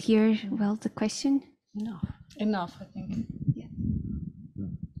you hear well the question? No, enough, I think. Yeah.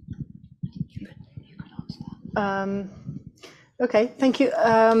 Okay, thank you.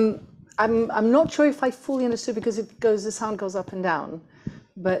 I'm not sure if I fully understood because the sound goes up and down.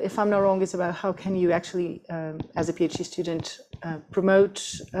 But if I'm not wrong, it's about how can you actually, as a PhD student, promote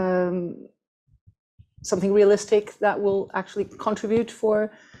something realistic that will actually contribute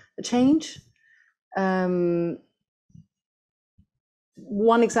for a change.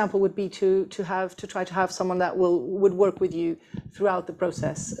 One example would be to try to have someone that would work with you throughout the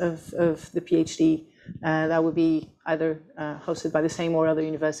process of the PhD. That would be either hosted by the same or other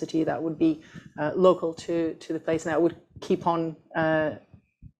university that would be local to the place, and that would keep on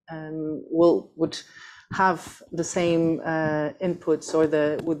would have the same inputs, or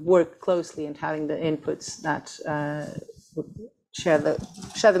would work closely in having the inputs that would share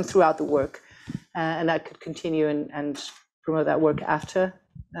them throughout the work, and that could continue and promote that work after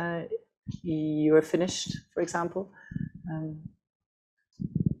you are finished, for example.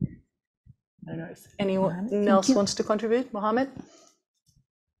 I don't know if anyone else wants to contribute. Mohamed?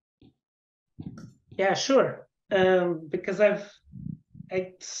 Yeah, sure. Because I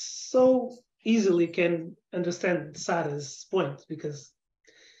so easily can understand Sarah's point, because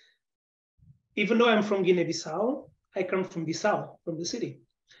even though I'm from Guinea-Bissau, I come from Bissau, from the city.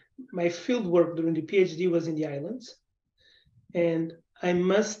 My field work during the PhD was in the islands. And I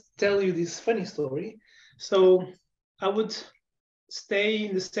must tell you this funny story. So I would stay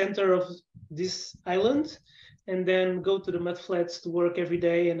in the center of this island and then go to the mud flats to work every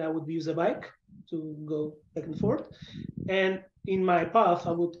day, and I would use a bike to go back and forth. And in my path,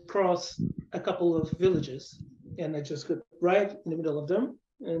 I would cross a couple of villages, and I just could ride in the middle of them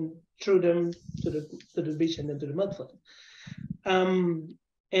and through them to the beach and then to the mud flat.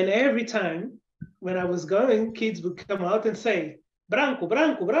 And every time when I was going, kids would come out and say, "Branco,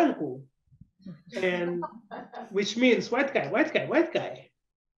 branco, branco," and which means white guy, white guy, white guy.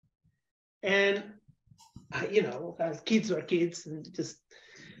 And kids were kids,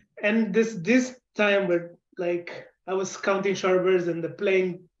 and this time where like I was counting shorebirds and the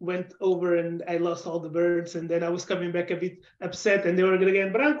plane went over and I lost all the birds, and then I was coming back a bit upset, and they were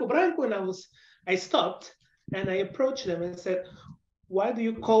again branco, branco, and I stopped and I approached them and said, "Why do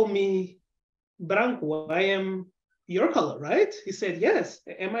you call me branco? I am your color, right?" He said, "Yes."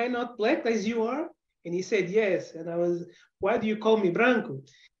 "Am I not black as you are?" And he said, "Yes." And I was, "Why do you call me branco?"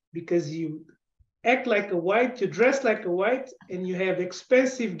 "Because you act like a white, you dress like a white, and you have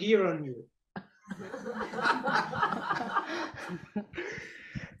expensive gear on you."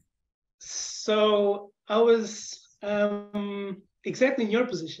 So I was exactly in your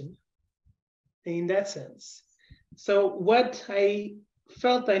position in that sense. So what I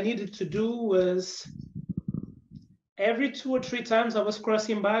felt I needed to do was every 2 or 3 times I was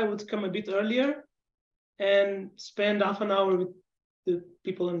crossing by, I would come a bit earlier and spend half an hour with the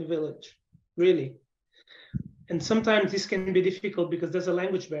people in the village, really. And sometimes this can be difficult because there's a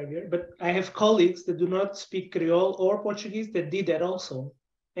language barrier, but I have colleagues that do not speak Creole or Portuguese that did that also.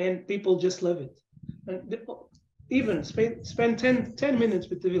 And people just love it. And even spend 10 minutes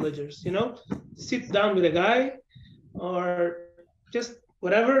with the villagers, sit down with a guy or just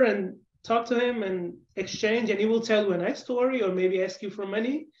whatever and talk to him and exchange, and he will tell you a nice story or maybe ask you for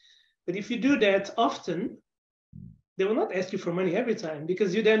money. But if you do that often, they will not ask you for money every time,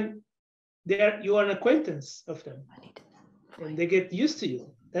 because you are an acquaintance of them and they get used to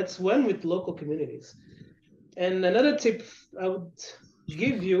you. That's one with local communities. And another tip I would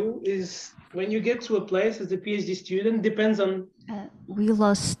give you is when you get to a place as a PhD student, depends on... We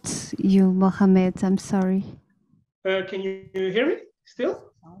lost you, Mohamed. I'm sorry. Can you hear me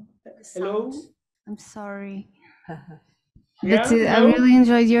still? Hello? I'm sorry. Yeah, But I really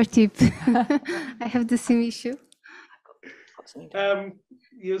enjoyed your tip. I have the same issue.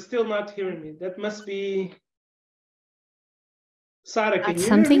 You're still not hearing me. That must be... Sarah, can you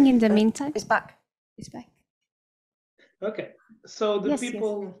something hear me? in the meantime? It's back. It's back. Okay. So the Yes,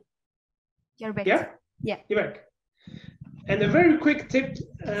 people... yes. You're back. Yeah? Yeah. You're back. And a very quick tip,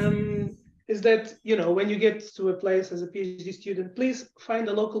 is that, you know, when you get to a place as a PhD student, please find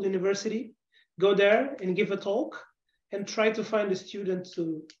a local university, go there and give a talk, and try to find a student to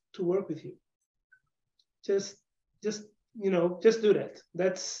work with you. Just you know, just do that.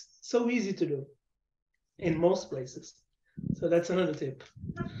 That's so easy to do in most places. So that's another tip.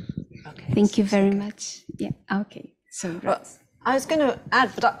 Okay. Thank you very much. Yeah. Okay. So Well, I was going to add,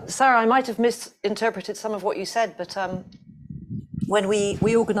 but Sarah, I might have misinterpreted some of what you said, but when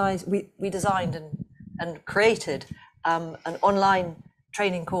we organized, we designed and created an online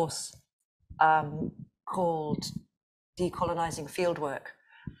training course called Decolonizing Fieldwork.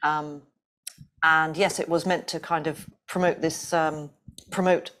 And yes, it was meant to kind of promote this,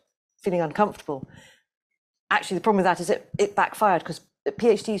 promote feeling uncomfortable. Actually, the problem with that is it backfired, because the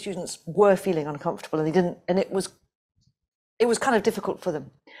PhD students were feeling uncomfortable, and they didn't, and it was kind of difficult for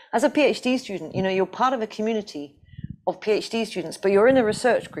them. As a PhD student, you know, you're part of a community of PhD students, but you're in a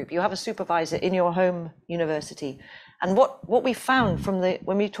research group. You have a supervisor in your home university. And what we found from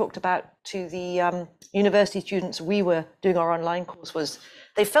when we talked about to the university students we were doing our online course, was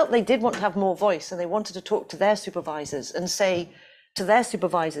they felt they did want to have more voice, and they wanted to talk to their supervisors and say to their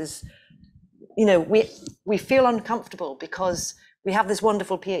supervisors, you know, we feel uncomfortable because we have this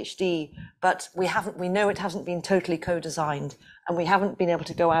wonderful PhD, but we know it hasn't been totally co-designed, and we haven't been able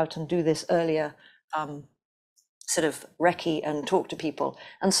to go out and do this earlier sort of recce and talk to people.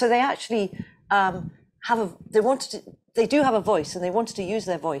 And so they actually they do have a voice, and they wanted to use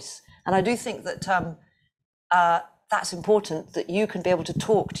their voice. And I do think that that's important, that you can be able to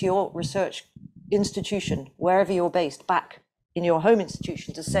talk to your research institution, wherever you're based, back in your home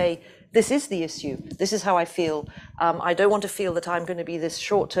institution, to say, this is the issue, this is how I feel. I don't want to feel that I'm going to be this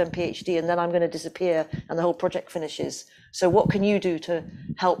short-term PhD and then I'm going to disappear and the whole project finishes. So what can you do to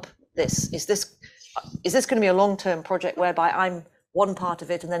help this? Is this going to be a long-term project whereby I'm one part of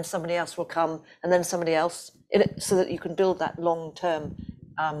it, and then somebody else will come, and then somebody else, so that you can build that long-term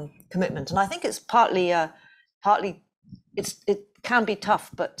commitment? And I think it's partly it can be tough,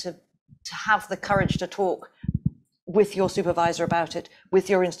 but to have the courage to talk with your supervisor about it, with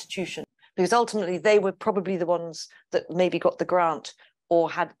your institution, because ultimately they were probably the ones that maybe got the grant,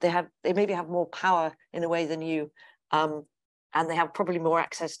 or they maybe have more power in a way than you, and they have probably more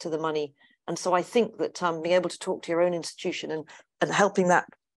access to the money. And so I think that being able to talk to your own institution and helping that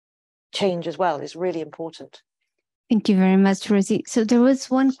change as well is really important. Thank you very much, Rosie. So there was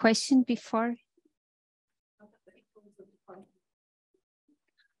one question before.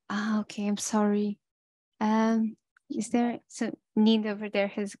 Okay, I'm sorry. Is there, so Need over there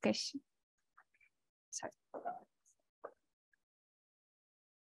has a question. Sorry.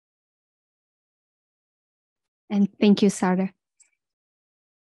 And thank you, Sarah.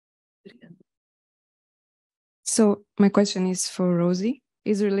 So my question is for Rosie,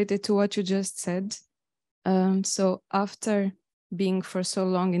 is related to what you just said. So after being for so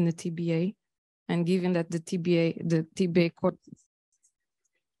long in the TBA, and given that the TBA course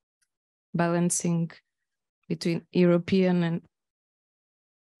balancing between European and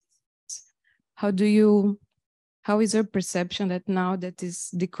how is your perception that now that this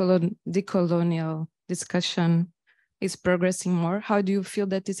decolonial discussion is progressing more, how do you feel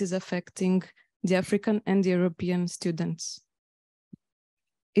that this is affecting the African and the European students?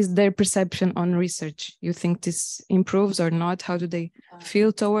 Is their perception on research, you think this improves or not? How do they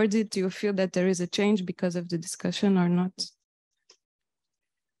feel towards it? Do you feel that there is a change because of the discussion or not?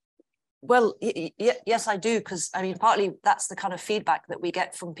 Well, yes, I do, because I mean, partly that's the kind of feedback that we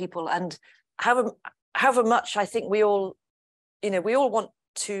get from people, and however much I think we all want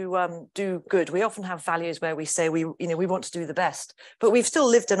to do good. We often have values where we say we want to do the best, but we've still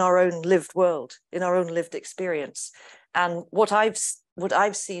lived in our own lived world, in our own lived experience. And what I've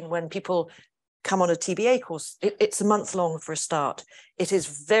seen when people come on a TBA course, it's a month long for a start. It is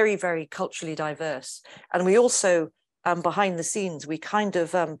very, very culturally diverse, and we also behind the scenes, we kind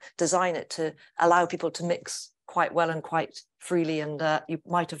of design it to allow people to mix quite well and quite freely. And you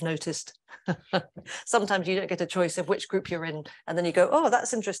might have noticed sometimes you don't get a choice of which group you're in, and then you go, oh,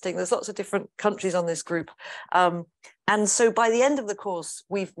 that's interesting, there's lots of different countries on this group. And so by the end of the course,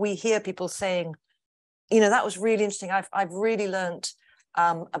 we hear people saying, that was really interesting. I've really learned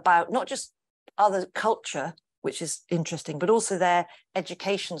about not just other culture, which is interesting, but also their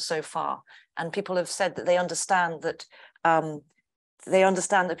education so far. And people have said that they understand that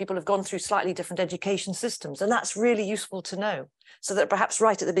people have gone through slightly different education systems, and that's really useful to know. So that perhaps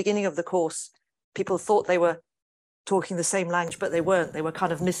right at the beginning of the course, people thought they were talking the same language, but they weren't. They were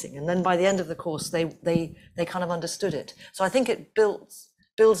kind of missing. And then by the end of the course, they kind of understood it. So I think it builds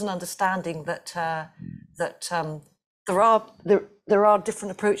an understanding that the there are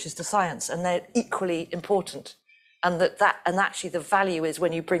different approaches to science, and they're equally important. And and actually the value is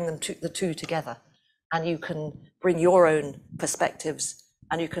when you bring the two together, and you can bring your own perspectives,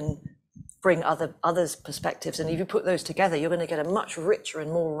 and you can bring others' perspectives. And if you put those together, you're going to get a much richer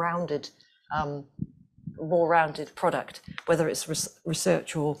and more rounded product, whether it's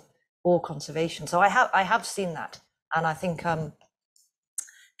research or conservation. So I have seen that, and I think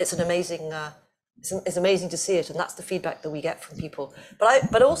it's an amazing. It's amazing to see it, and that's the feedback that we get from people.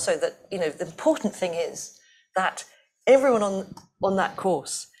 But also that, you know, the important thing is that everyone on that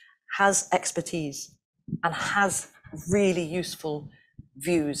course has expertise and has really useful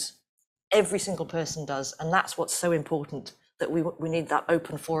views. Every single person does, and that's what's so important, that we need that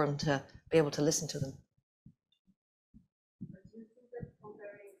open forum to be able to listen to them. Do you think that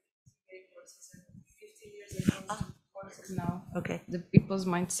comparing courses 15 years ago courses now, Okay. the people's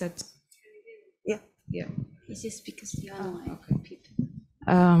mindset? Yeah. It's just because the online people.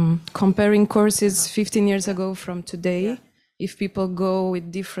 Comparing courses 15 years ago from today, if people go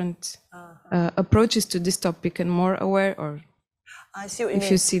with different approaches to this topic and more aware, or I see what you mean.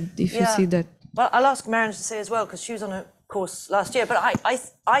 If you see that. Well, I'll ask Mariana to say as well, because she was on a course last year. But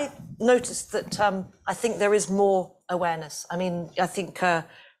I noticed that I think there is more awareness. I mean, I think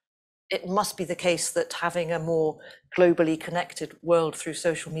it must be the case that having a more globally connected world through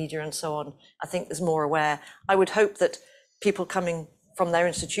social media and so on, I think there's more aware. I would hope that people coming from their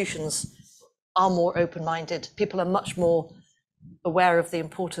institutions are more open-minded. People are much more aware of the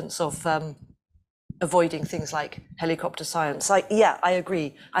importance of avoiding things like helicopter science. I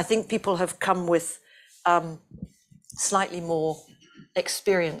agree. I think people have come with slightly more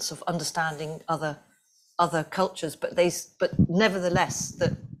experience of understanding other cultures, but nevertheless,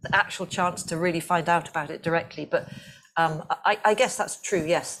 the actual chance to really find out about it directly. But I guess that's true.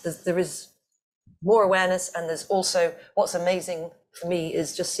 Yes, there is more awareness, and there's also, what's amazing for me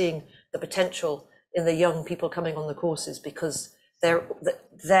is just seeing the potential in the young people coming on the courses, because their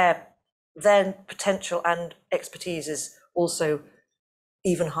potential and expertise is also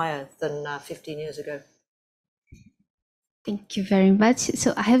even higher than 15 years ago. Thank you very much.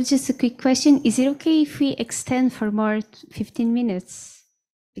 So I have just a quick question. Is it okay if we extend for more 15 minutes?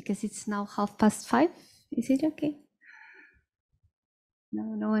 Because it's now 5:30. Is it okay?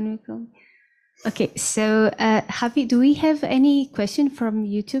 No one will go. Okay, so do we have any question from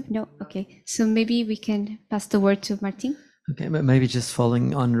YouTube? No? Okay, so maybe we can pass the word to Martin. Okay, maybe just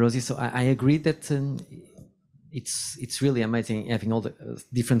following on Rosie. So I agree that it's really amazing having all the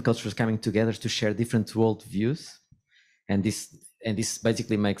different cultures coming together to share different world views. And this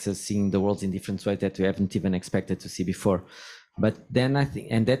basically makes us seeing the world in different ways that we haven't even expected to see before. But then I think,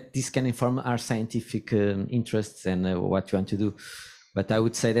 and that this can inform our scientific interests and what we want to do. But I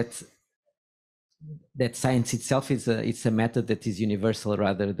would say that science itself it's a method that is universal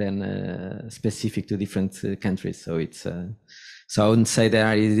rather than specific to different countries. So so I wouldn't say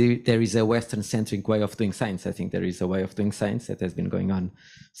there is a Western-centric way of doing science. I think there is a way of doing science that has been going on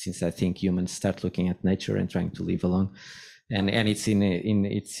since I think humans start looking at nature and trying to live along, and it's in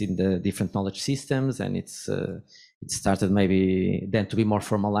the different knowledge systems, and it started maybe then to be more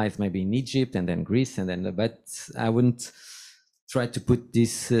formalized maybe in Egypt and then Greece, and then, but I wouldn't try to put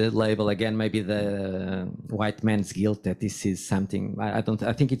this label again, maybe the white man's guilt, that this is something. I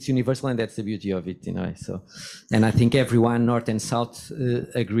think it's universal, and that's the beauty of it, you know. So, and I think everyone, North and South,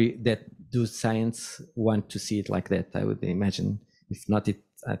 agree that do science want to see it like that. I would imagine. If not,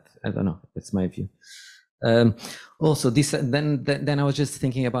 I don't know. That's my view. Also, this then I was just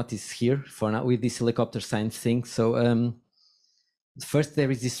thinking about this here for now with this helicopter science thing. So. First, there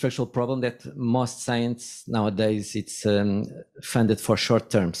is this structural problem that most science nowadays, it's funded for short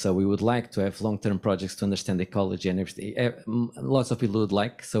term. So we would like to have long-term projects to understand ecology and everything. Lots of people would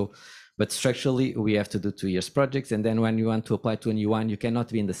like, so, but structurally we have to do 2 years projects. And then when you want to apply to a new one, you cannot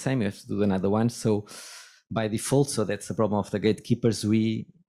be in the same, you have to do another one. So by default, so that's the problem of the gatekeepers,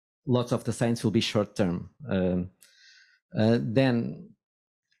 lots of the science will be short term. Then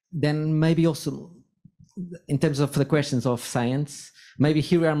maybe also, in terms of the questions of science, maybe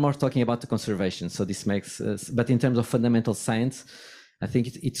here we are more talking about the conservation. So this makes, but in terms of fundamental science, I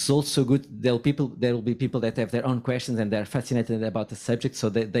think it's also good. There will be people that have their own questions and they're fascinated about the subject. So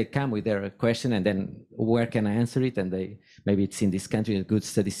they come with their question, and then where can I answer it? And maybe it's in this country, a good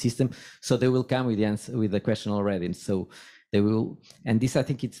study system. So they will come with the answer, with the question already. And so they will, and this, I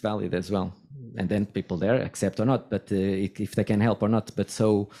think it's valid as well. And then people there accept or not, but if they can help or not. But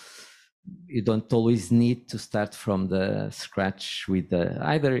so you don't always need to start from the scratch with the,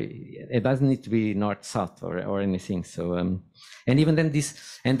 either it doesn't need to be north south or anything. So and even then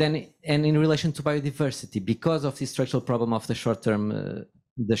this and in relation to biodiversity, because of the structural problem of the short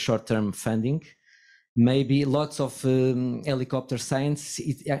term funding, maybe lots of helicopter science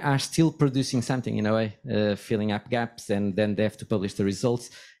are still producing something in a way, filling up gaps, and then they have to publish the results,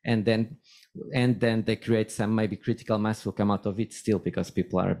 and then they create some, maybe critical mass will come out of it still, because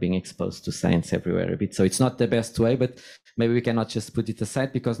people are being exposed to science everywhere a bit. So it's not the best way, but maybe we cannot just put it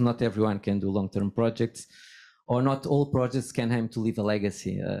aside, because not everyone can do long-term projects, or not all projects can aim to leave a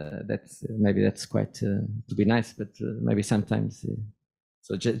legacy. That's quite to be nice, but maybe sometimes.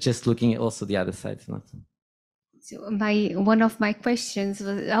 So just looking at also the other side. Not. So one of my questions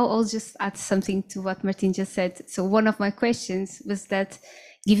was, I'll just add something to what Martin just said. So one of my questions was that,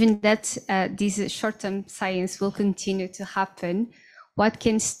 given that this short-term science will continue to happen, what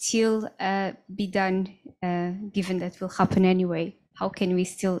can still be done, given that will happen anyway? How can we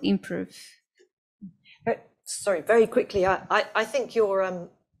still improve? Sorry, very quickly, I think you're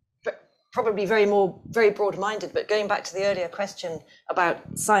probably very broad-minded, but going back to the earlier question about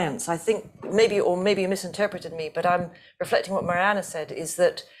science, I think maybe you misinterpreted me, but I'm reflecting what Mariana said, is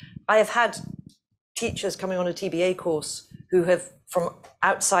that I have had teachers coming on a TBA course who have, from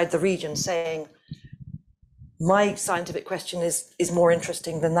outside the region, saying, my scientific question is more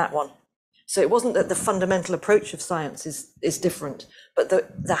interesting than that one. So it wasn't that the fundamental approach of science is different, but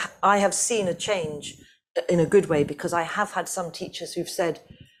I have seen a change in a good way, because I have had some teachers who've said,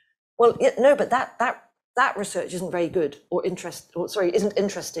 well, no, but that research isn't very good, isn't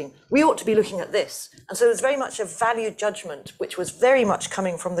interesting. We ought to be looking at this. And so there's very much a value judgment, which was very much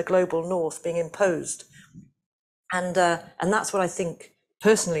coming from the global north, being imposed. And that's what I think,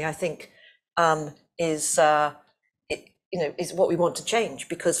 personally, is what we want to change,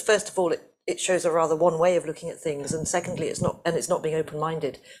 because first of all, it shows a rather one way of looking at things, and secondly, it's not being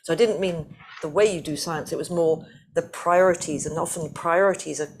open-minded. So I didn't mean the way you do science, it was more the priorities, and often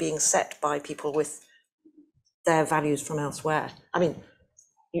priorities are being set by people with their values from elsewhere. I mean,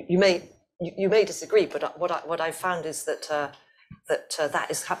 you may disagree, but what I found is that that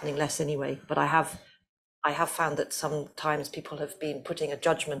is happening less anyway. But I have found that sometimes people have been putting a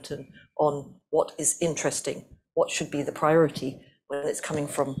judgment on what is interesting, what should be the priority, when it's coming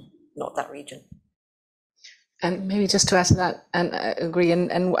from not that region. And maybe just to add to that, and I agree,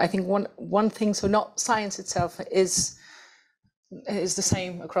 and I think one thing, so not science itself is the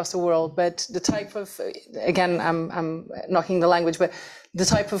same across the world, but the type of, again, I'm knocking the language, but the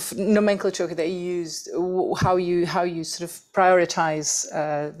type of nomenclature that you use, how you sort of prioritize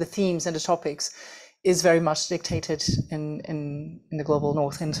the themes and the topics, is very much dictated in the global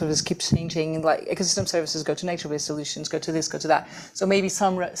north, and sort of keeps changing. Like ecosystem services go to nature-based solutions, go to this, go to that. So maybe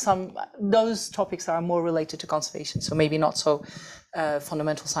some those topics are more related to conservation. So maybe not so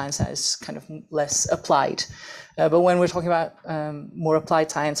fundamental science that is kind of less applied. But when we're talking about more applied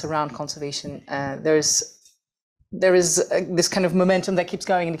science around conservation, there is this kind of momentum that keeps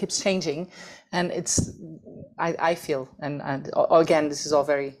going and it keeps changing, and I feel, and again, this is all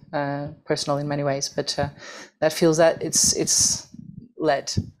very personal in many ways, but that feels that it's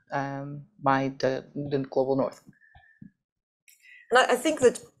led by the global north. And I think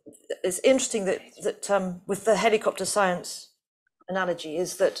that it's interesting that with the helicopter science analogy,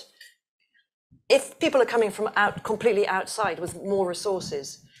 is that if people are coming from completely outside with more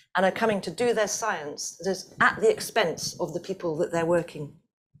resources and are coming to do their science that is at the expense of the people that they're working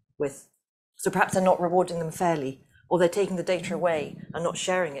with, so perhaps they're not rewarding them fairly, or they're taking the data away and not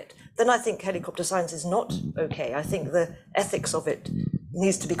sharing it, then I think helicopter science is not okay. I think the ethics of it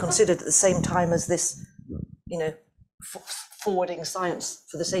needs to be considered at the same time as this, forwarding science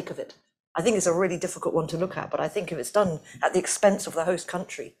for the sake of it. I think it's a really difficult one to look at, but I think if it's done at the expense of the host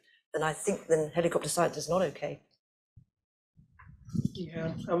country, then I think helicopter science is not okay.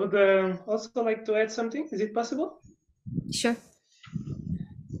 Yeah, I would also like to add something. Is it possible? Sure.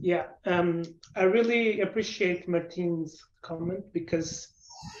 Yeah, I really appreciate Martin's comment, because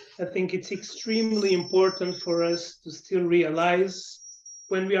I think it's extremely important for us to still realize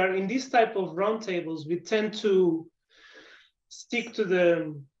when we are in this type of roundtables, we tend to stick to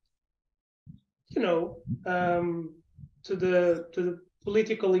the, to the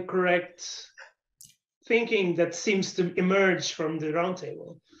politically correct thinking that seems to emerge from the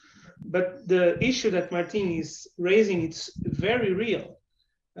roundtable. But the issue that Martin is raising, it's very real.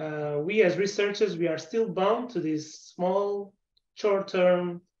 We as researchers, we are still bound to these small,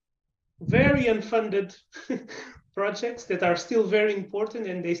 short-term, very unfunded projects that are still very important,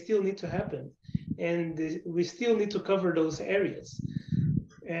 and they still need to happen. And we still need to cover those areas.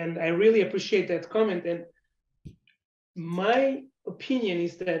 And I really appreciate that comment. And my opinion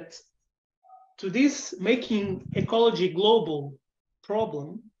is that to this making ecology global problem,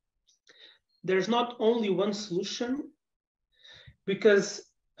 there's not only one solution, because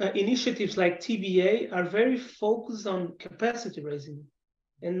initiatives like TBA are very focused on capacity raising,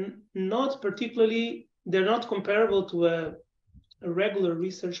 and not particularly, they're not comparable to a regular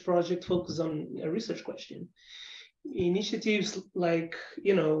research project focused on a research question. Initiatives like,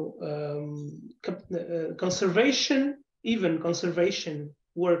 conservation, even conservation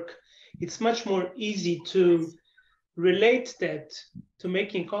work, it's much more easy to relate that to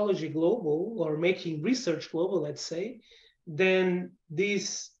making ecology global or making research global, let's say, than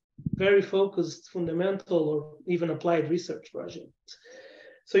these very focused fundamental or even applied research projects.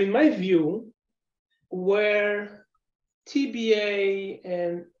 So in my view, where TBA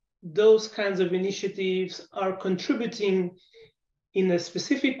and those kinds of initiatives are contributing in a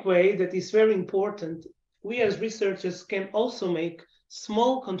specific way that is very important, we as researchers can also make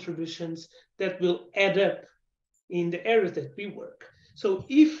small contributions that will add up in the areas that we work. So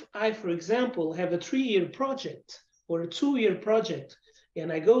if I, for example, have a 3-year project or a 2-year project,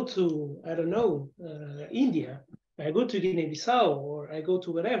 and I go to, I don't know, India, I go to Guinea-Bissau, or I go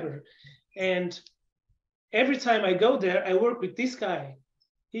to whatever, and every time I go there, I work with this guy.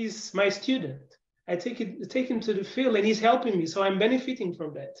 He's my student. I take him to the field, and he's helping me, so I'm benefiting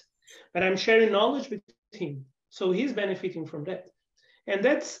from that. But I'm sharing knowledge with him, so he's benefiting from that. And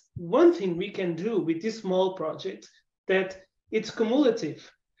that's one thing we can do with this small project, that it's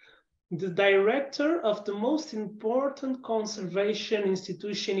cumulative. The director of the most important conservation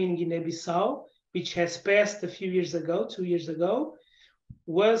institution in Guinea-Bissau, which has passed a few years ago, 2 years ago,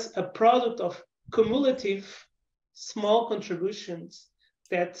 was a product of cumulative small contributions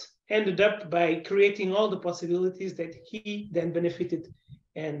that ended up by creating all the possibilities that he then benefited.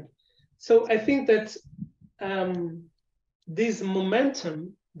 And so I think that this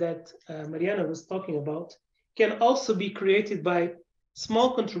momentum that Mariana was talking about can also be created by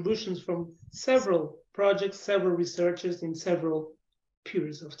small contributions from several projects, several researchers in several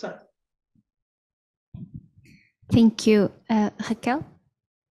periods of time. Thank you. Raquel?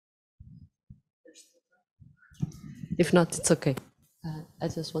 If not, it's okay. I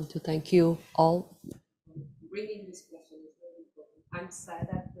just want to thank you all. Bringing this question is very important. I'm sad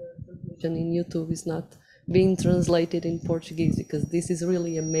that the translation in YouTube is not being translated in Portuguese, because this is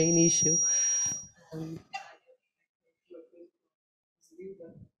really a main issue.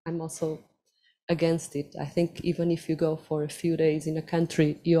 I'm also against it. I think even if you go for a few days in a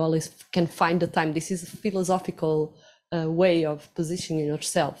country, you always can find the time. This is a philosophical way of positioning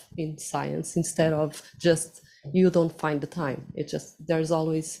yourself in science, instead of just you don't find the time. It's just there's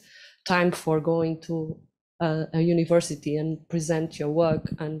always time for going to a university and present your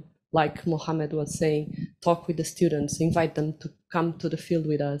work, and like Mohamed was saying, talk with the students, invite them to come to the field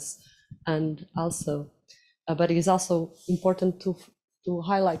with us. And also, but it is also important to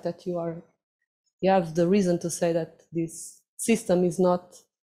highlight that you have the reason to say that this system is not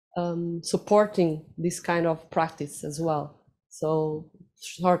supporting this kind of practice as well. So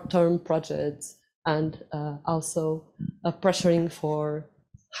short-term projects, and also pressuring for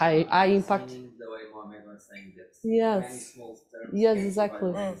high impact. The way Mohamed was saying that. Yes. Yes,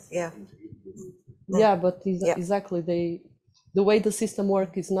 exactly. Yeah. Yeah, but exactly, the way the system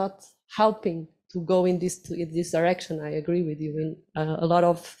works is not helping to go in this direction. I agree with you in a lot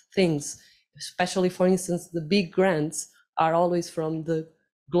of things, especially, for instance, the big grants are always from the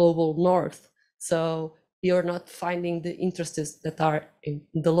global north. So you're not finding the interests that are in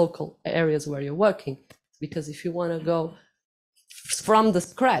the local areas where you're working. Because if you want to go from the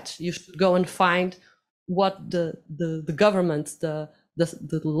scratch, you should go and find what the governments, the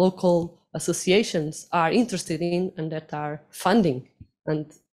local associations are interested in and that are funding.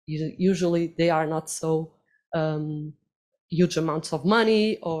 And usually they are not so huge amounts of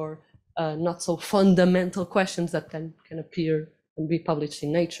money, or not so fundamental questions that can appear and be published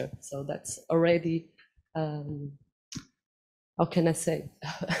in Nature. So that's already, how can I say,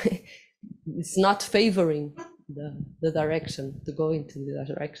 it's not favoring the direction to go into the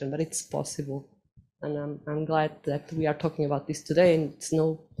direction, but it's possible. And I'm glad that we are talking about this today. And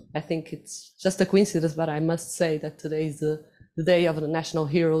I think it's just a coincidence, but I must say that today is the day of the national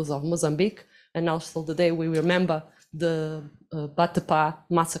heroes of Mozambique, and also the day we remember the Batapa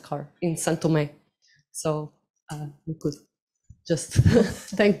massacre in Saint Tomé. So we could just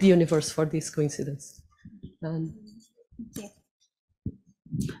thank the universe for this coincidence.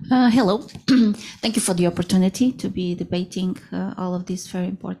 Hello, thank you for the opportunity to be debating all of these very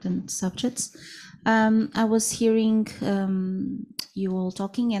important subjects. I was hearing you all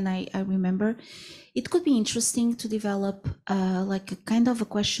talking, and I remember it could be interesting to develop like a kind of a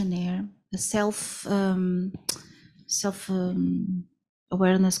questionnaire, a self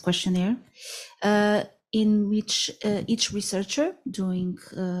awareness questionnaire, in which each researcher doing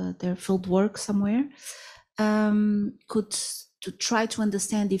their field work somewhere could to try to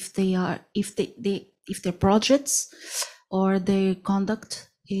understand if their projects or their conduct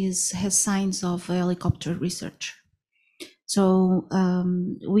has signs of helicopter research. So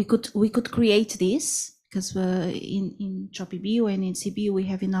we could create this because in TropiBio and in CBio we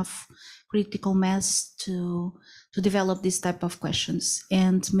have enough critical mass to develop this type of questions,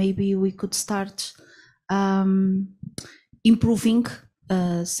 and maybe we could start improving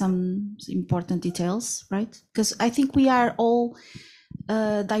some important details, right? Because I think we are all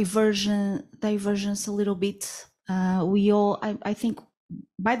divergence a little bit. We all, I think,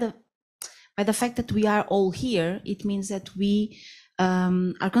 by the fact that we are all here, it means that we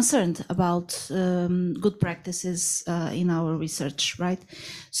are concerned about good practices in our research, right?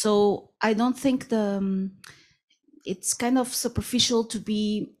 So I don't think it's kind of superficial to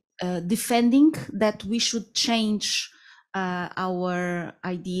be defending that we should change our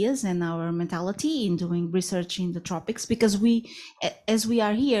ideas and our mentality in doing research in the tropics, because as we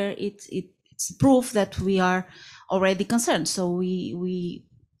are here, it's proof that we are already concerned. So we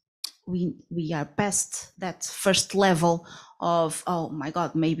are past that first level of, oh my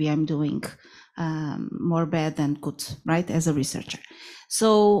God, maybe I'm doing more bad than good, right, as a researcher.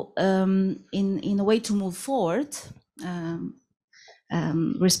 So in a way to move forward,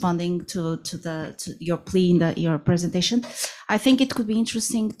 responding to your plea in your presentation, I think it could be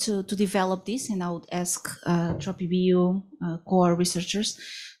interesting to develop this, and I would ask TropiBio core researchers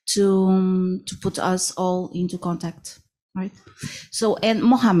to put us all into contact, right? So, and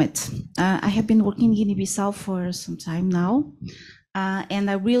Mohamed, I have been working in Guinea-Bissau for some time now, and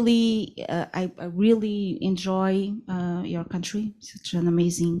I really enjoy your country. Such an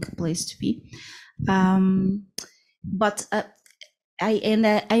amazing place to be. But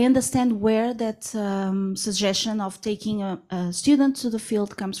I understand where that suggestion of taking a student to the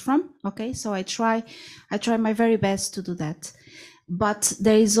field comes from. Okay, so I try my very best to do that. But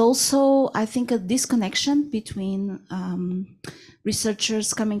there is also, I think, a disconnection between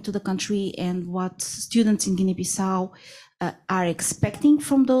researchers coming to the country and what students in Guinea-Bissau are expecting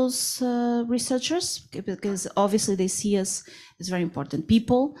from those researchers, because obviously they see us as very important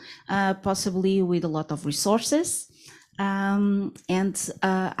people, possibly with a lot of resources. And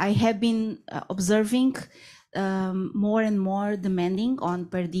I have been observing more and more demanding on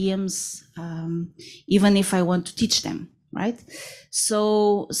per diems, even if I want to teach them, right?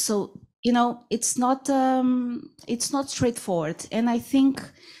 So you know, it's not straightforward, and I think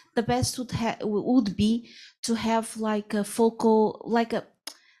the best would be to have like a focal, like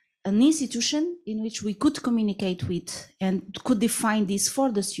an institution in which we could communicate with and could define this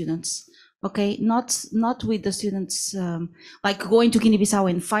for the students. Okay, not with the students, like going to Guinea-Bissau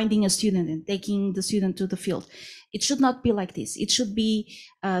and finding a student and taking the student to the field. It should not be like this. It should be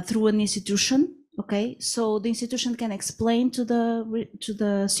through an institution. Okay, so the institution can explain to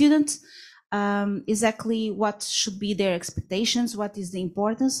the students exactly what should be their expectations, what is the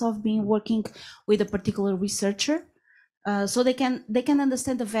importance of working with a particular researcher, so they can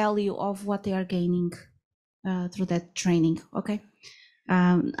understand the value of what they are gaining through that training. Okay.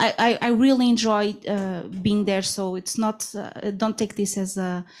 I really enjoyed being there, so it's not, don't take this as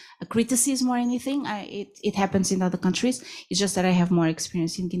a criticism or anything. It happens in other countries. It's just that I have more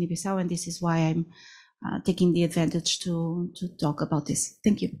experience in Guinea-Bissau, and this is why I'm taking the advantage to talk about this.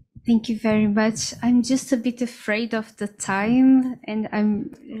 Thank you. Thank you very much. I'm just a bit afraid of the time, and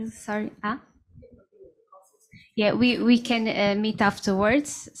I'm sorry. Yeah, we can meet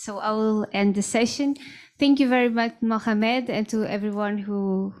afterwards, so I will end the session. Thank you very much, Mohamed, and to everyone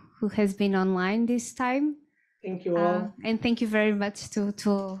who has been online this time. Thank you all. And thank you very much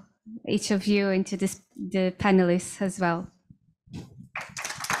to each of you and to the panelists as well.